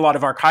then I did a lot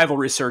of archival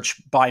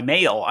research by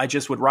mail. I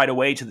just would write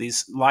away to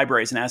these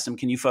libraries and ask them,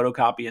 can you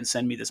photocopy and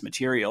send me this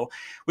material,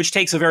 which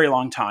takes a very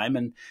long time.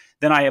 And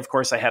then I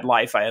had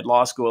life, I had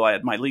law school, I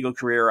had my legal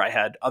career, I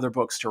had other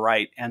books to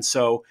write. And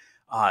so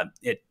I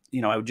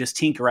would just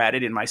tinker at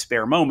it in my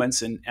spare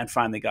moments and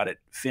finally got it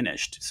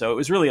finished. So it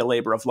was really a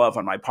labor of love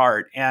on my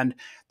part. And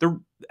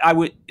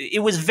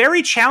it was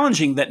very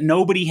challenging that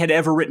nobody had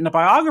ever written a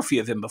biography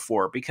of him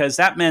before, because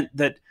that meant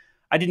that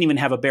I didn't even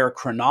have a bare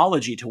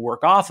chronology to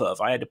work off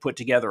of. I had to put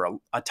together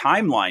a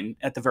timeline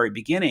at the very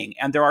beginning.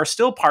 And there are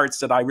still parts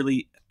that I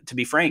really, to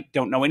be frank,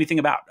 don't know anything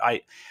about.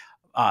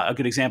 A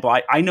good example,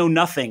 I know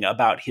nothing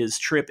about his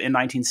trip in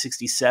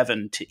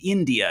 1967 to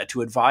India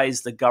to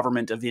advise the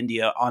government of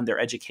India on their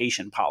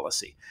education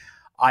policy.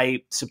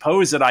 I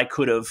suppose that I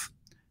could have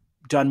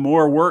done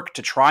more work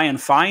to try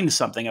and find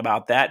something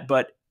about that,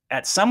 but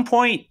at some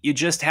point, you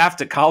just have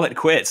to call it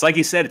quits. Like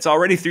you said, it's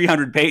already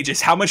 300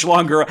 pages. How much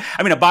longer?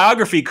 I mean, a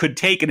biography could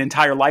take an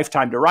entire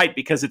lifetime to write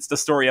because it's the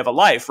story of a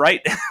life,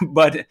 right?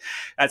 But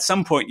at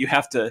some point, you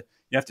have to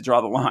draw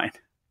the line.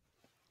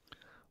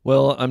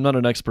 Well, I'm not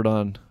an expert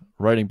on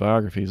writing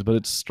biographies, but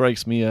it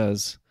strikes me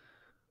as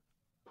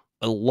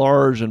a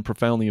large and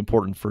profoundly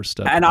important first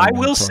step. And I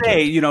will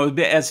say,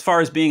 as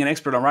far as being an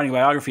expert on writing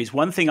biographies,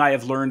 one thing I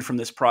have learned from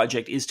this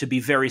project is to be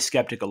very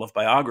skeptical of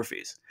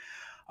biographies.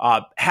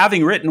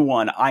 Having written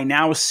one, I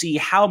now see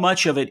how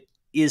much of it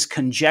is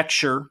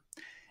conjecture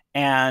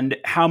and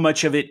how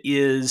much of it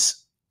is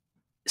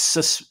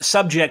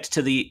subject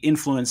to the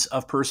influence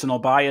of personal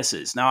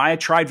biases. Now, I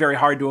tried very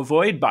hard to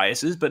avoid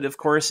biases, but of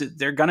course,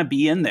 they're going to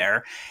be in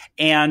there.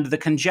 And the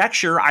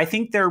conjecture, I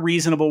think they're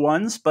reasonable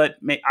ones, but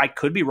I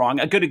could be wrong.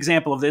 A good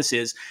example of this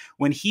is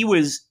when he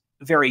was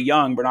very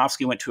young,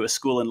 Bronowski went to a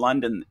school in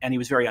London, and he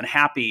was very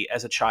unhappy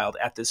as a child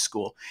at this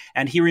school.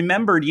 And he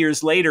remembered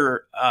years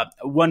later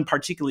one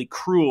particularly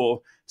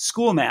cruel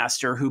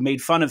schoolmaster who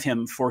made fun of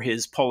him for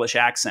his Polish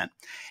accent.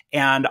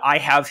 And I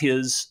have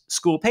his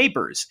school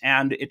papers,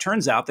 and it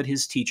turns out that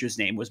his teacher's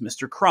name was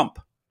Mr. Crump.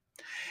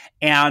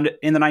 And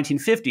in the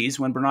 1950s,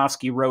 when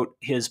Bronowski wrote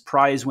his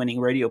prize-winning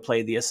radio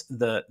play,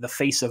 The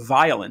Face of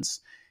Violence,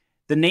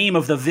 the name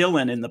of the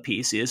villain in the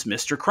piece is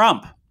Mr.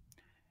 Crump.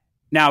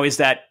 Now, is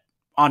that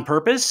on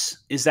purpose?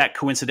 Is that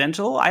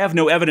coincidental? I have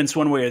no evidence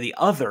one way or the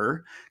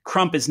other.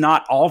 Crump is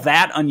not all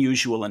that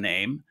unusual a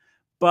name,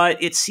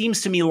 but it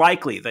seems to me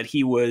likely that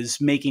he was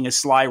making a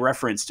sly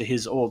reference to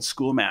his old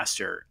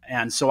schoolmaster.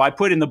 And so I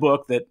put in the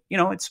book that,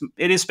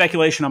 it is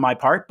speculation on my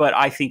part, but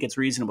I think it's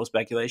reasonable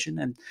speculation.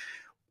 And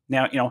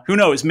now, who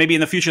knows, maybe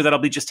in the future that'll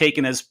be just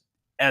taken as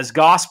as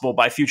gospel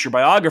by future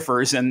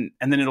biographers, and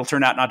then it'll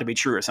turn out not to be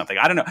true or something.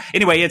 I don't know.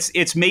 Anyway,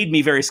 it's made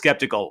me very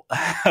skeptical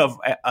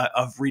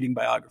of reading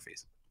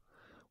biographies.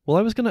 Well,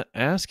 I was going to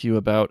ask you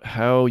about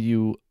how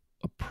you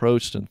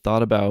approached and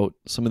thought about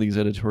some of these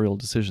editorial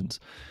decisions.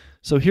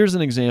 So here's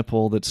an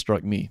example that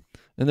struck me.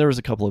 And there was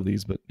a couple of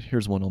these, but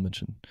here's one I'll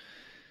mention.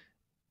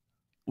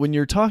 When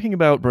you're talking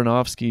about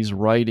Bronowski's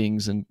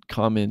writings and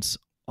comments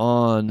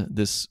on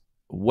this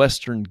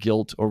Western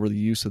guilt over the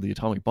use of the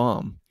atomic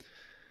bomb,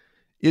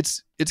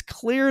 it's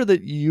clear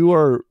that you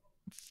are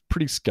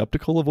pretty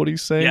skeptical of what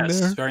he's saying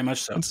there. Yes, very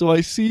much so. And so I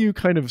see you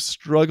kind of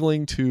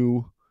struggling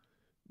to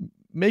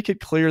make it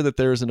clear that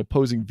there's an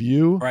opposing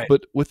view, right,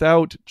 but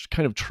without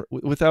kind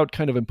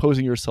of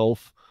imposing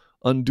yourself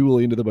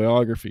unduly into the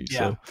biography. Yeah,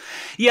 so.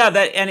 Yeah,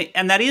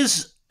 that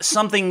is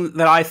something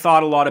that I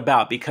thought a lot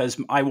about, because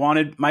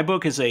my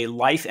book is a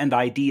life and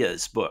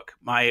ideas book.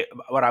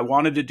 What I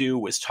wanted to do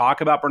was talk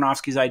about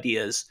Bronowski's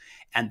ideas,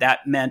 and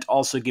that meant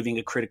also giving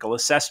a critical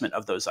assessment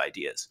of those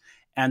ideas.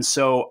 And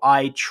so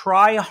I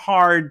try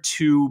hard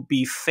to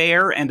be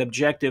fair and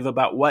objective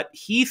about what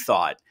he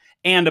thought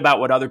and about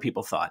what other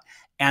people thought,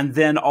 and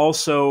then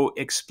also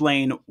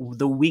explain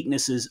the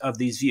weaknesses of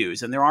these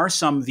views. And there are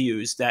some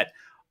views that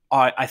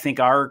I think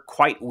are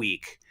quite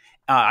weak.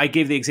 I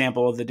gave the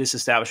example of the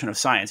disestablishment of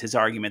science, his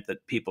argument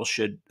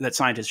that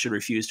scientists should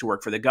refuse to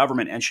work for the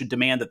government and should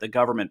demand that the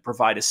government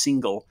provide a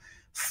single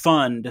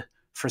fund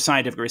for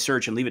scientific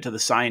research and leave it to the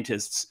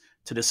scientists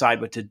to decide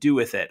what to do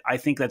with it. I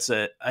think that's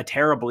a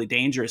terribly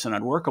dangerous and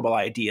unworkable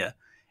idea.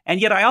 And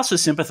yet I also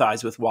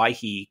sympathize with why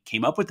he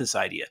came up with this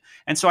idea.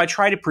 And so I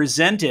try to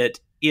present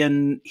it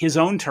in his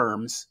own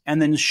terms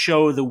and then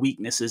show the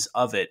weaknesses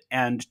of it,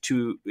 and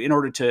in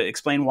order to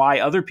explain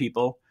why other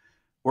people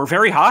were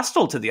very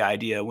hostile to the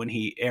idea when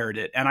he aired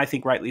it, and I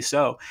think rightly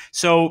so.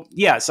 So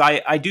yes,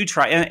 I do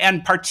try,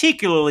 and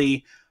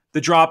particularly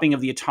the dropping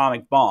of the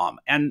atomic bomb.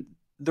 And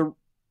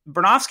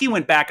Bronowski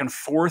went back and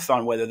forth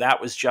on whether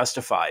that was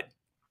justified.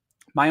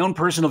 My own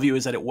personal view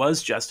is that it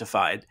was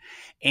justified,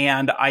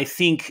 and I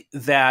think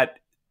that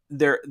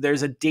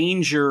there's a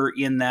danger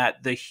in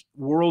that the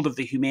world of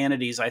the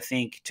humanities, I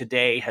think,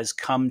 today has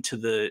come to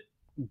the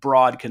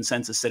broad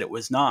consensus that it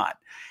was not.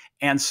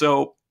 And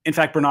so, in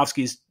fact,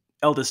 Bronowski's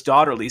eldest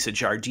daughter, Lisa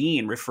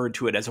Jardine, referred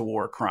to it as a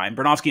war crime.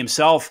 Bronowski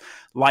himself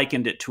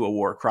likened it to a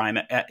war crime.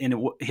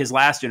 In his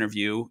last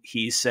interview,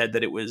 he said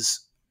that it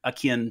was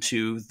akin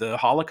to the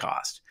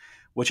Holocaust,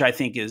 which I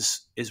think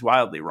is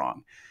wildly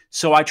wrong.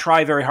 So I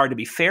try very hard to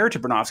be fair to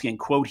Bronowski and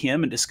quote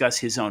him and discuss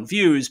his own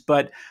views,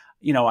 but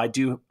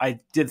I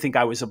did think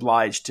I was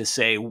obliged to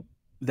say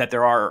that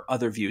there are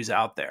other views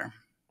out there.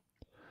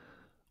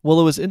 Well,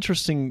 it was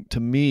interesting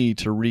to me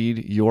to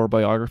read your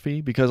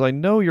biography because I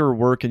know your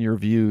work and your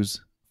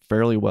views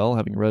fairly well,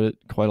 having read it,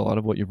 quite a lot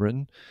of what you've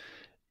written.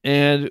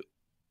 And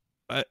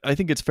I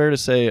think it's fair to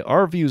say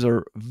our views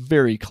are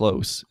very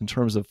close in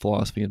terms of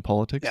philosophy and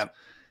politics. Yeah.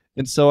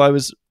 And so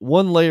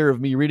one layer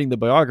of me reading the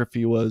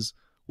biography was,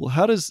 well,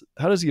 how does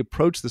he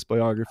approach this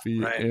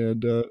biography? Right.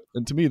 And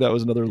to me, that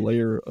was another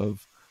layer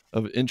of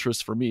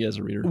interest for me as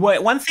a reader.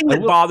 One thing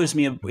that bothers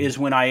me is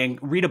when I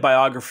read a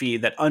biography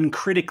that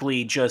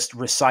uncritically just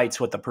recites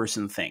what the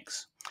person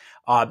thinks.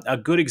 A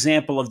good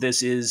example of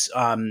this is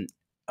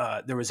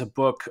there was a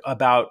book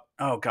about,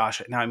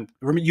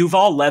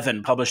 Yuval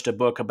Levin published a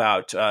book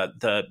about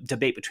the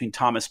debate between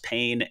Thomas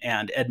Paine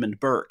and Edmund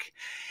Burke,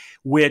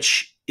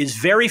 which is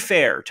very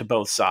fair to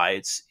both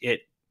sides.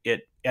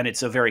 And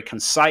it's a very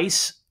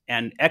concise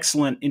and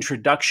excellent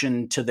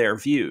introduction to their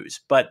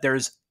views, but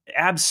there's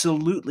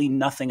absolutely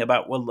nothing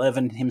about what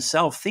Levin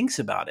himself thinks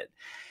about it.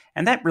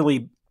 And that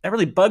really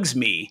bugs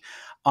me.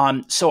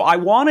 So I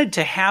wanted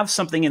to have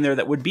something in there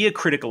that would be a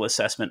critical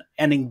assessment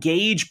and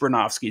engage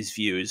Bronowski's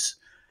views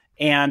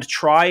and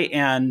try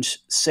and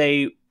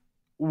say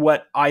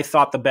what I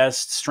thought the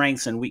best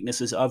strengths and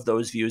weaknesses of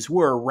those views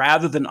were,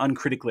 rather than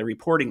uncritically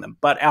reporting them.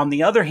 But on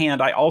the other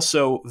hand, I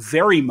also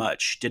very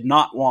much did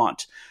not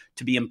want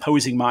to be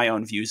imposing my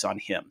own views on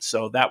him.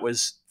 So that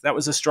was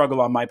a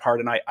struggle on my part,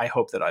 and I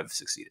hope that I've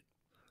succeeded.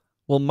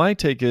 Well, my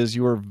take is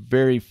you are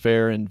very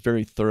fair and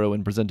very thorough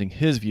in presenting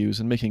his views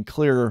and making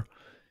clear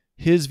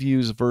his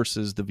views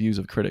versus the views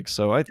of critics.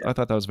 So I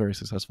thought that was very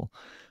successful.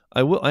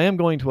 I am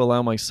going to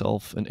allow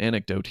myself an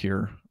anecdote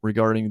here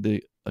regarding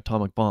the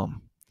atomic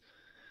bomb.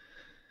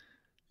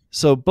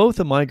 So both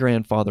of my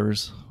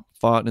grandfathers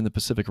fought in the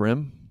Pacific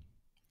Rim,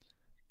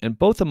 and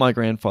both of my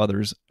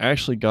grandfathers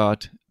actually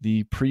got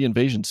the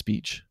pre-invasion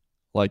speech,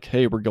 like,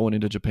 hey, we're going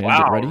into Japan,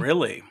 wow, get ready.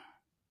 Really?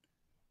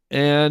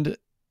 And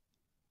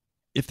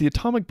if the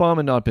atomic bomb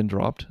had not been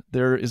dropped,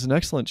 there is an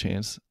excellent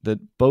chance that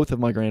both of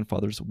my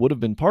grandfathers would have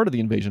been part of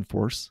the invasion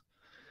force.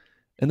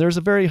 And there's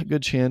a very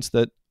good chance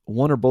that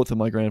one or both of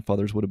my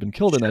grandfathers would have been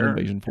killed in that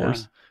invasion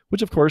force,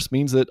 which of course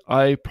means that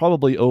I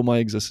probably owe my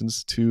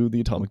existence to the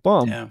atomic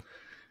bomb. Yeah.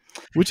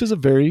 which is a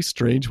very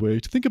strange way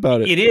to think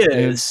about it. It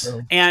And is.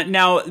 so, And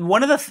now,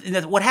 one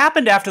of what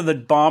happened after the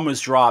bomb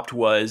was dropped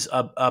was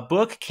a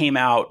book came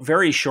out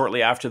very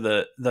shortly after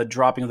the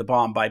dropping of the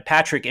bomb by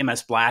Patrick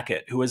M.S.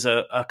 Blackett, who was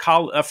a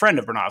friend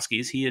of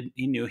Bronowski's. He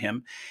knew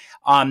him.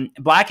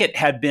 Blackett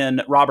had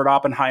been Robert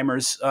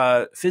Oppenheimer's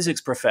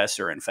physics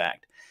professor, in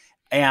fact.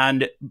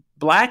 And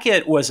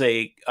Blackett was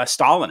a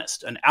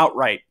Stalinist, an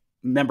outright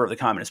member of the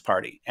Communist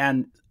Party.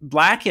 And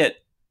Blackett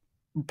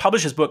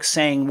published his book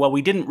saying, well,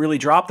 we didn't really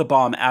drop the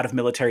bomb out of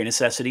military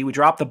necessity. We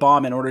dropped the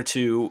bomb in order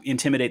to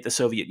intimidate the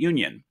Soviet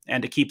Union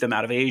and to keep them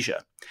out of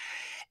Asia.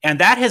 And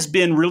that has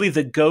been really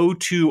the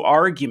go-to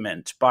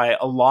argument by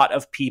a lot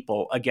of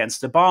people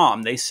against the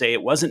bomb. They say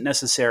it wasn't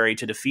necessary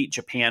to defeat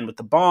Japan with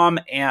the bomb,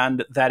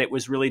 and that it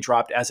was really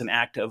dropped as an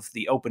act of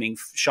the opening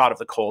shot of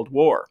the Cold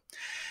War.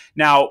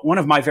 Now, one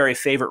of my very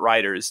favorite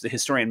writers, the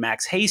historian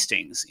Max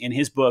Hastings, in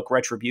his book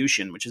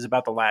Retribution, which is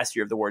about the last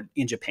year of the war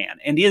in Japan,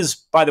 and is,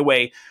 by the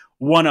way,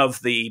 one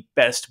of the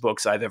best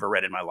books I've ever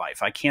read in my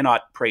life. I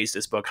cannot praise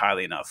this book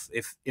highly enough.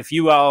 If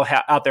you all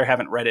out there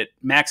haven't read it,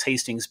 Max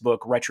Hastings'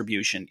 book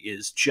Retribution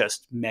is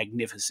just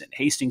magnificent.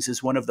 Hastings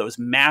is one of those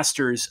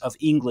masters of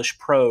English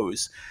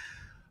prose,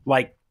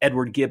 like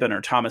Edward Gibbon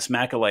or Thomas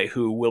Macaulay,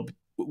 who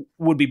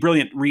would be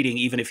brilliant reading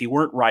even if he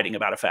weren't writing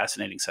about a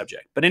fascinating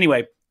subject. But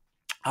anyway,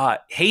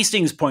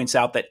 Hastings points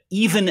out that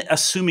even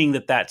assuming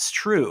that that's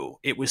true,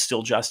 it was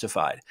still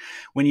justified.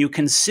 When you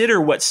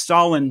consider what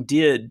Stalin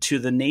did to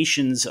the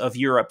nations of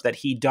Europe that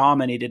he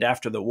dominated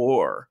after the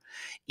war,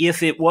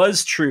 if it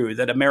was true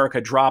that America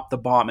dropped the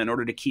bomb in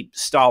order to keep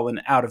Stalin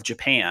out of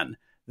Japan,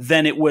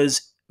 then it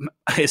was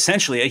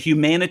essentially a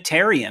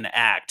humanitarian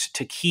act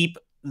to keep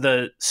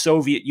the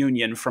Soviet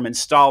Union from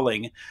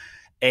installing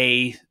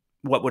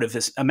what would have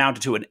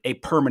amounted to a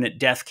permanent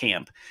death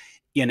camp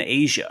in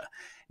Asia.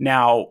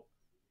 Now,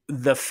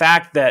 the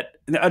fact that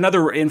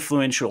another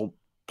influential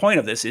point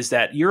of this is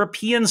that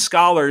European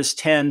scholars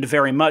tend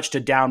very much to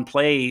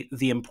downplay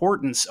the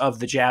importance of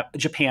the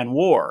Japan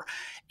War.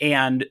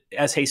 And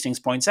as Hastings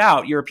points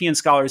out, European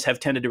scholars have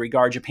tended to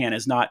regard Japan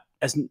as not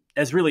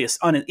as really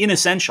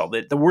inessential.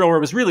 That the war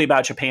was really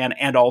about Japan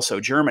and also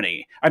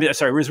Germany.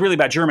 It was really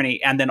about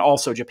Germany and then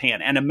also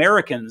Japan. And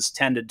Americans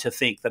tended to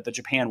think that the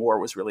Japan War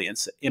was really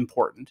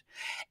important.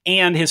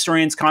 And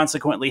historians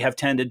consequently have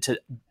tended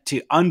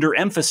to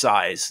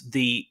underemphasize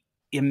the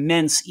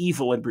immense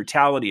evil and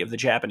brutality of the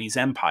Japanese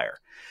Empire.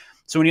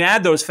 So when you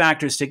add those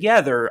factors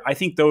together, I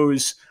think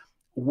those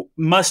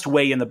must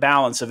weigh in the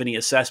balance of any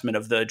assessment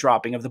of the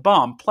dropping of the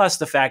bomb, plus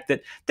the fact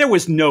that there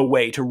was no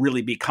way to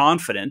really be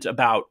confident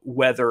about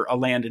whether a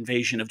land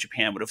invasion of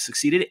Japan would have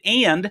succeeded,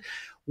 and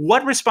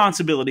what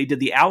responsibility did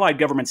the Allied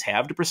governments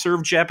have to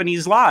preserve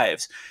Japanese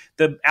lives?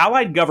 The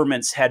Allied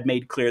governments had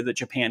made clear that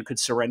Japan could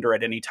surrender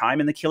at any time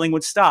and the killing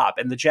would stop.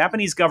 And the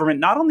Japanese government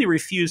not only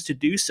refused to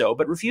do so,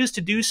 but refused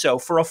to do so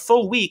for a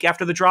full week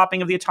after the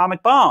dropping of the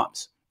atomic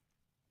bombs.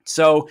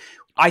 So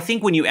I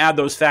think when you add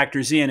those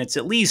factors in, it's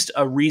at least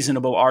a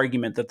reasonable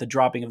argument that the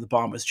dropping of the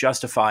bomb was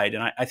justified.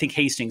 And I think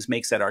Hastings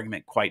makes that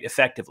argument quite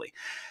effectively.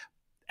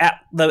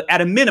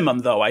 At a minimum,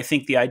 though, I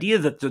think the idea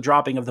that the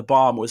dropping of the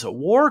bomb was a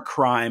war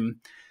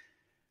crime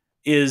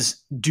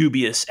is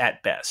dubious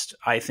at best.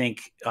 I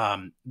think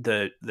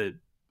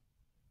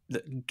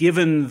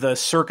given the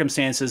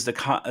circumstances,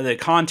 the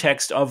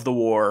context of the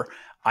war,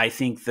 I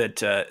think that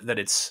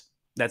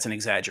that's an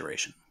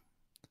exaggeration.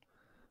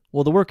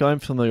 Well, the work I'm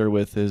familiar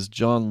with is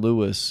John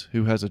Lewis,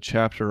 who has a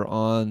chapter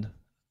on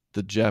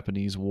the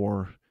Japanese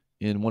War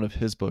in one of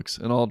his books,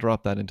 and I'll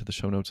drop that into the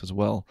show notes as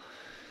well.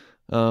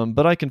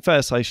 But I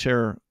confess, I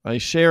share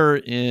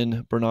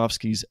in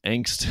Bronowski's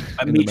angst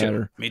in the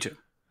matter. Me too.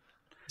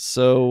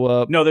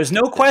 So no, there's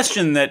no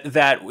question that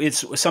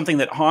it's something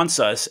that haunts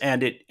us,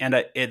 and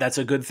that's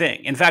a good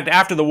thing. In fact,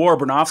 after the war,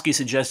 Bronowski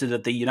suggested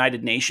that the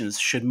United Nations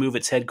should move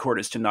its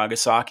headquarters to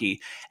Nagasaki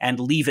and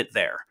leave it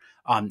there.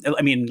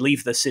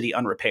 Leave the city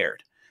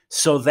unrepaired,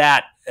 so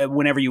that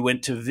whenever you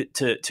went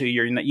to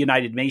your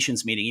United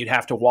Nations meeting, you'd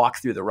have to walk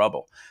through the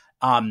rubble.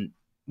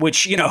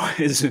 Which,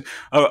 is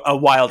a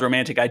wild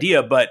romantic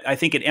idea, but I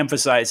think it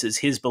emphasizes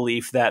his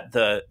belief that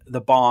the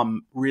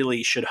bomb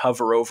really should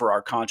hover over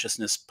our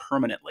consciousness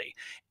permanently.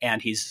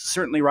 And he's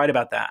certainly right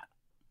about that.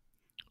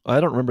 I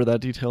don't remember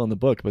that detail in the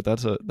book, but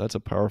that's a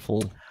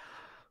powerful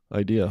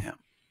idea. Yeah.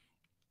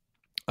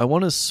 I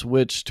want to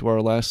switch to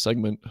our last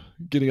segment,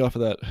 getting off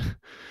of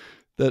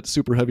that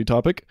super heavy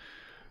topic,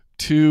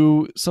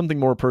 to something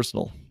more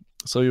personal.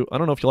 So I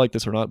don't know if you like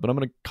this or not, but I'm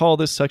going to call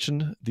this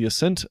section The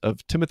Ascent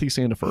of Timothy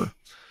Sandefur.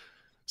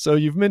 So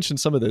you've mentioned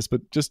some of this,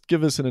 but just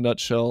give us in a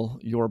nutshell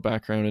your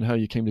background and how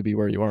you came to be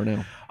where you are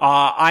now.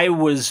 I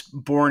was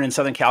born in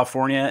Southern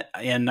California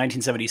in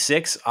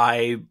 1976.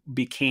 I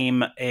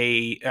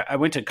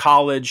went to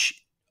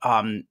college.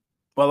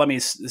 Let me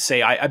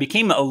say I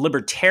became a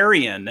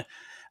libertarian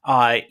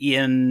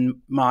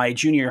in my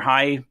junior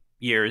high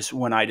years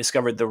when I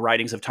discovered the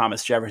writings of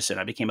Thomas Jefferson.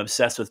 I became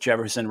obsessed with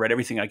Jefferson, read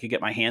everything I could get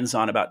my hands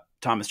on about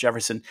Thomas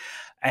Jefferson.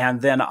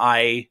 And then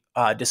I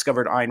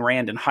discovered Ayn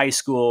Rand in high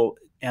school,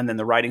 and then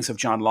the writings of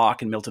John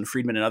Locke and Milton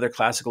Friedman and other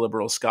classical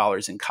liberal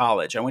scholars in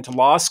college. I went to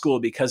law school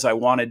because I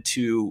wanted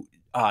to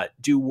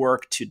do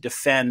work to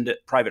defend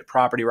private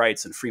property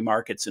rights and free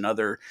markets and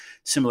other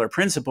similar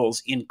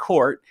principles in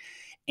court.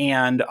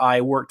 And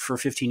I worked for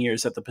 15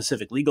 years at the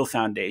Pacific Legal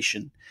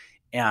Foundation,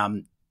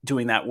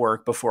 doing that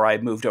work before I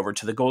moved over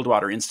to the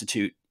Goldwater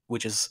Institute,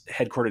 which is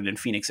headquartered in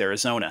Phoenix,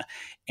 Arizona.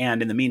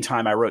 And in the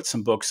meantime, I wrote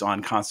some books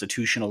on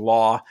constitutional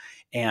law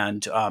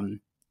and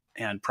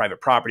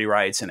private property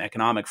rights and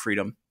economic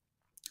freedom.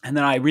 And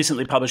then I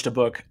recently published a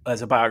book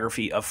as a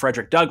biography of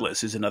Frederick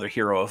Douglass, who's another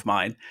hero of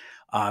mine.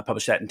 I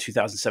published that in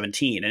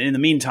 2017. And in the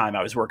meantime,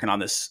 I was working on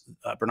this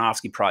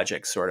Bronowski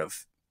project sort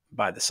of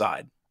by the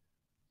side.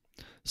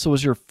 So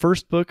was your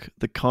first book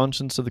The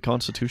Conscience of the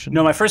Constitution?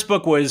 No, my first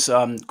book was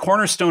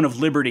Cornerstone of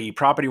Liberty,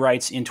 Property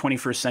Rights in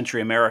 21st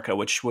Century America,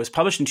 which was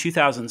published in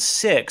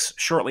 2006,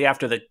 shortly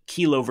after the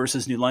Kelo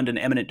versus New London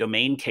eminent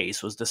domain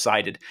case was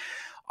decided.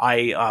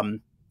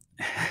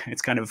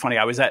 It's kind of funny.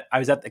 I was at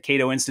the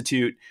Cato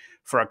Institute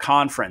for a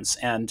conference,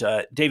 and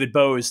David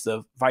Bowes,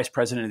 the vice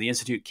president of the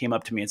institute, came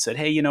up to me and said,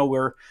 "Hey,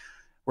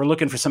 we're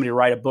looking for somebody to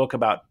write a book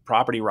about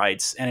property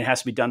rights, and it has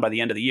to be done by the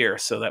end of the year."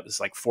 So that was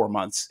like 4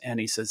 months. And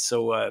he says,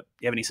 "So, you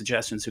have any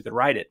suggestions who could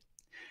write it?"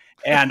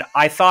 And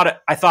I thought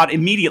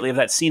immediately of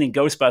that scene in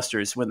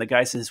Ghostbusters when the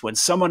guy says, "When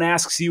someone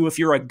asks you if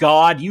you're a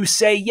god, you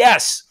say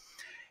yes."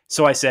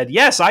 So I said,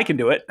 "Yes, I can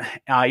do it,"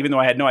 even though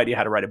I had no idea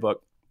how to write a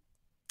book.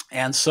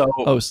 And so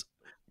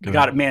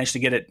managed to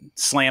get it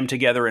slammed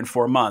together in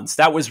 4 months.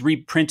 That was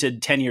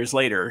reprinted 10 years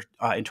later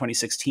in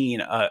 2016,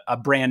 a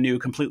brand new,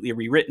 completely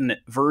rewritten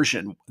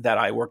version that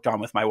I worked on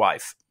with my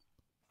wife.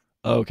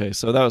 Okay,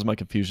 so that was my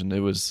confusion.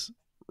 It was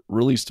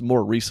released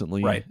more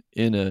recently, right,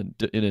 in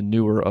a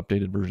newer,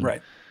 updated version.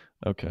 Right.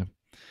 Okay.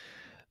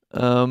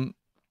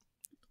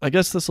 I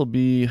guess this will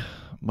be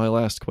my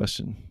last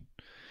question.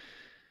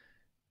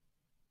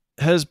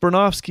 Has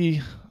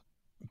Bronowski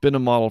been a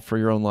model for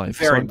your own life?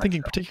 Very so I'm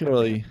thinking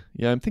particularly,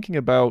 I'm thinking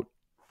about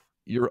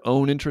your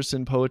own interest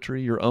in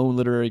poetry, your own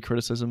literary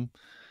criticism,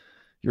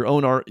 your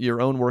own art,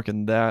 your own work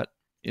in that,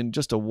 in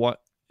just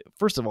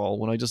first of all,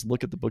 when I just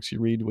look at the books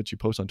you read, what you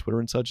post on Twitter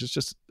and such, it's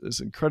just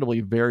this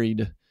incredibly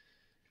varied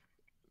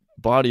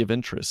body of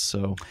interest.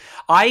 So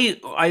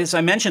as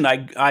I mentioned,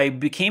 I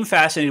became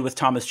fascinated with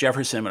Thomas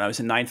Jefferson when I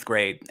was in 9th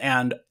grade.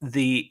 And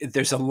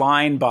there's a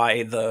line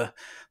by the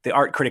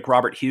art critic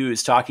Robert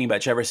Hughes talking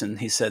about Jefferson.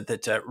 He said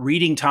that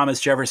reading Thomas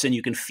Jefferson,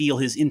 you can feel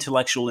his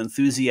intellectual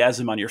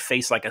enthusiasm on your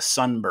face like a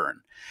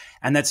sunburn.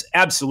 And that's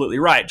absolutely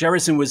right.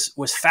 Jefferson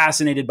was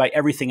fascinated by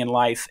everything in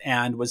life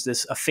and was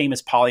a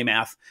famous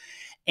polymath.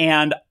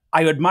 And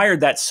I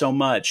admired that so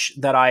much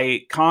that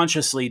I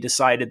consciously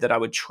decided that I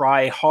would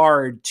try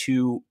hard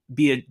to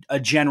be a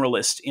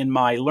generalist in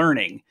my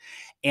learning.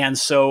 And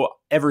so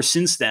ever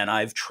since then,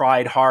 I've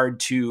tried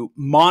hard to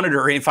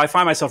monitor if I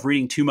find myself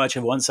reading too much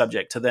of one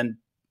subject, to then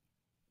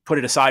put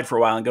it aside for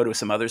a while and go to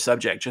some other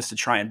subject, just to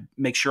try and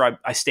make sure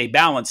I stay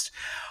balanced.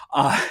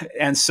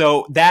 And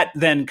so that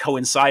then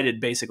coincided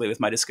basically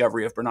with my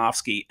discovery of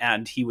Bronowski,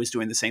 and he was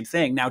doing the same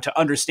thing. Now, to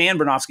understand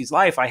Bronowski's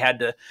life, I had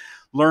to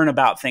learn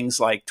about things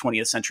like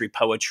 20th century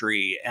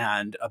poetry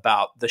and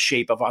about the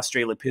shape of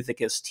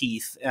Australopithecus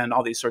teeth and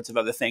all these sorts of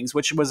other things,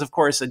 which was, of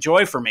course, a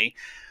joy for me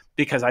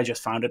because I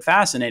just found it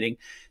fascinating.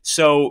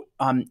 So,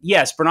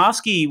 yes,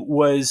 Bronowski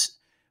was,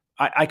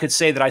 I could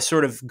say that I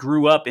sort of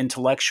grew up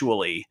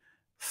intellectually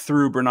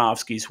through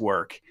Bronowski's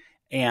work,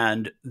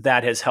 and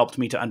that has helped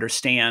me to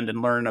understand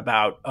and learn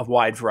about a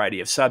wide variety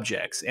of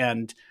subjects.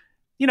 And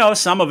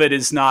some of it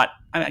is not,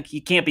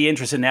 you can't be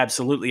interested in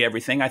absolutely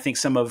everything. I think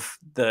some of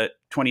the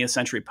 20th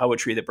century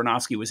poetry that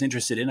Bronowski was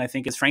interested in, I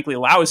think is frankly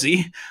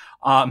lousy.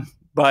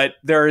 But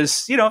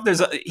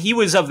he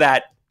was of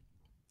that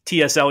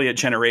T.S. Eliot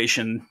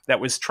generation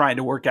that was trying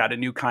to work out a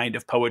new kind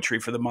of poetry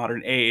for the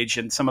modern age.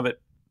 And some of it,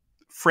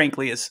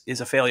 frankly, is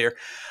a failure,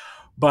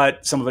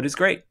 but some of it is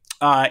great.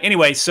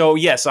 Anyway, so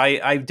yes,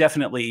 I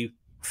definitely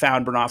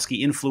found Bronowski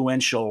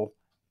influential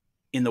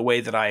in the way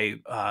that I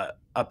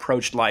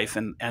approached life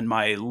and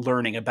my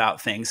learning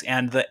about things.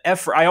 And the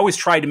effort, I always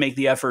tried to make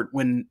the effort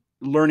when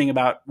learning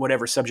about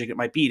whatever subject it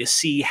might be to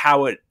see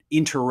how it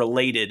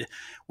interrelated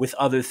with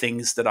other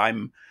things that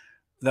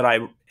I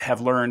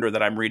have learned or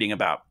that I'm reading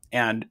about.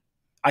 And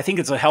I think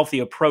it's a healthy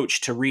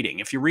approach to reading.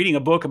 If you're reading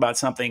a book about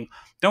something,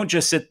 don't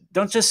just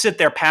sit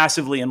there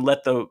passively and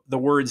let the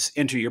words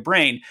enter your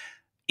brain.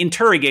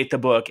 Interrogate the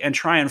book and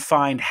try and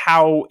find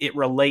how it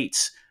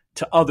relates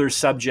to other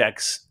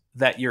subjects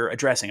that you're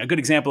addressing. A good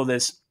example of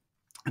this,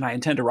 and I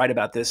intend to write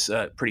about this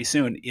pretty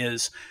soon,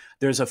 is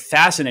there's a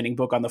fascinating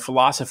book on the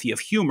philosophy of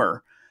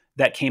humor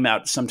that came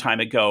out some time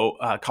ago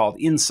called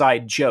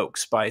Inside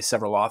Jokes by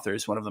several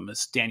authors. One of them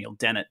is Daniel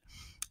Dennett.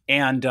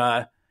 And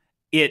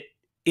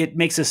it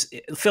makes this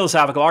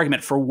philosophical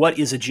argument for what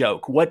is a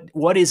joke.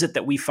 What is it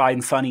that we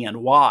find funny and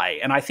why?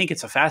 And I think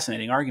it's a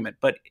fascinating argument.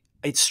 But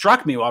it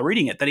struck me while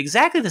reading it that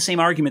exactly the same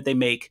argument they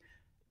make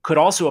could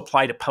also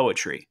apply to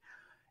poetry,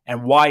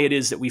 and why it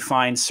is that we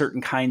find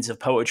certain kinds of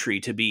poetry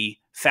to be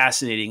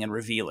fascinating and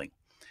revealing.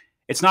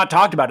 It's not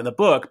talked about in the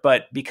book,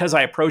 but because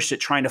I approached it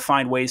trying to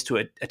find ways to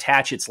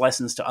attach its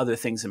lessons to other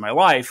things in my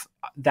life,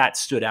 that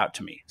stood out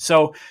to me.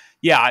 So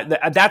yeah,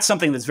 that's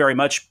something that's very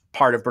much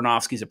part of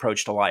Bronowski's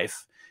approach to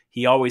life.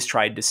 He always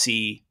tried to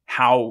see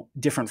how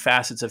different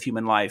facets of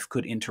human life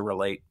could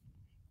interrelate.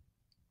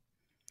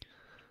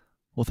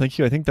 Well, thank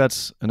you. I think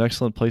that's an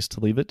excellent place to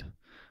leave it.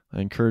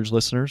 I encourage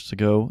listeners to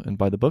go and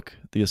buy the book,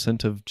 The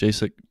Ascent of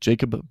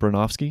Jacob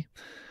Bronowski.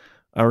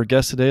 Our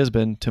guest today has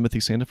been Timothy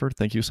Sandefur.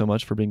 Thank you so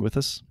much for being with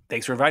us.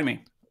 Thanks for inviting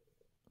me.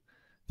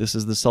 This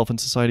is the Self and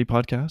Society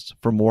podcast.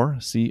 For more,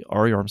 see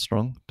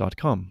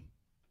ariarmstrong.com.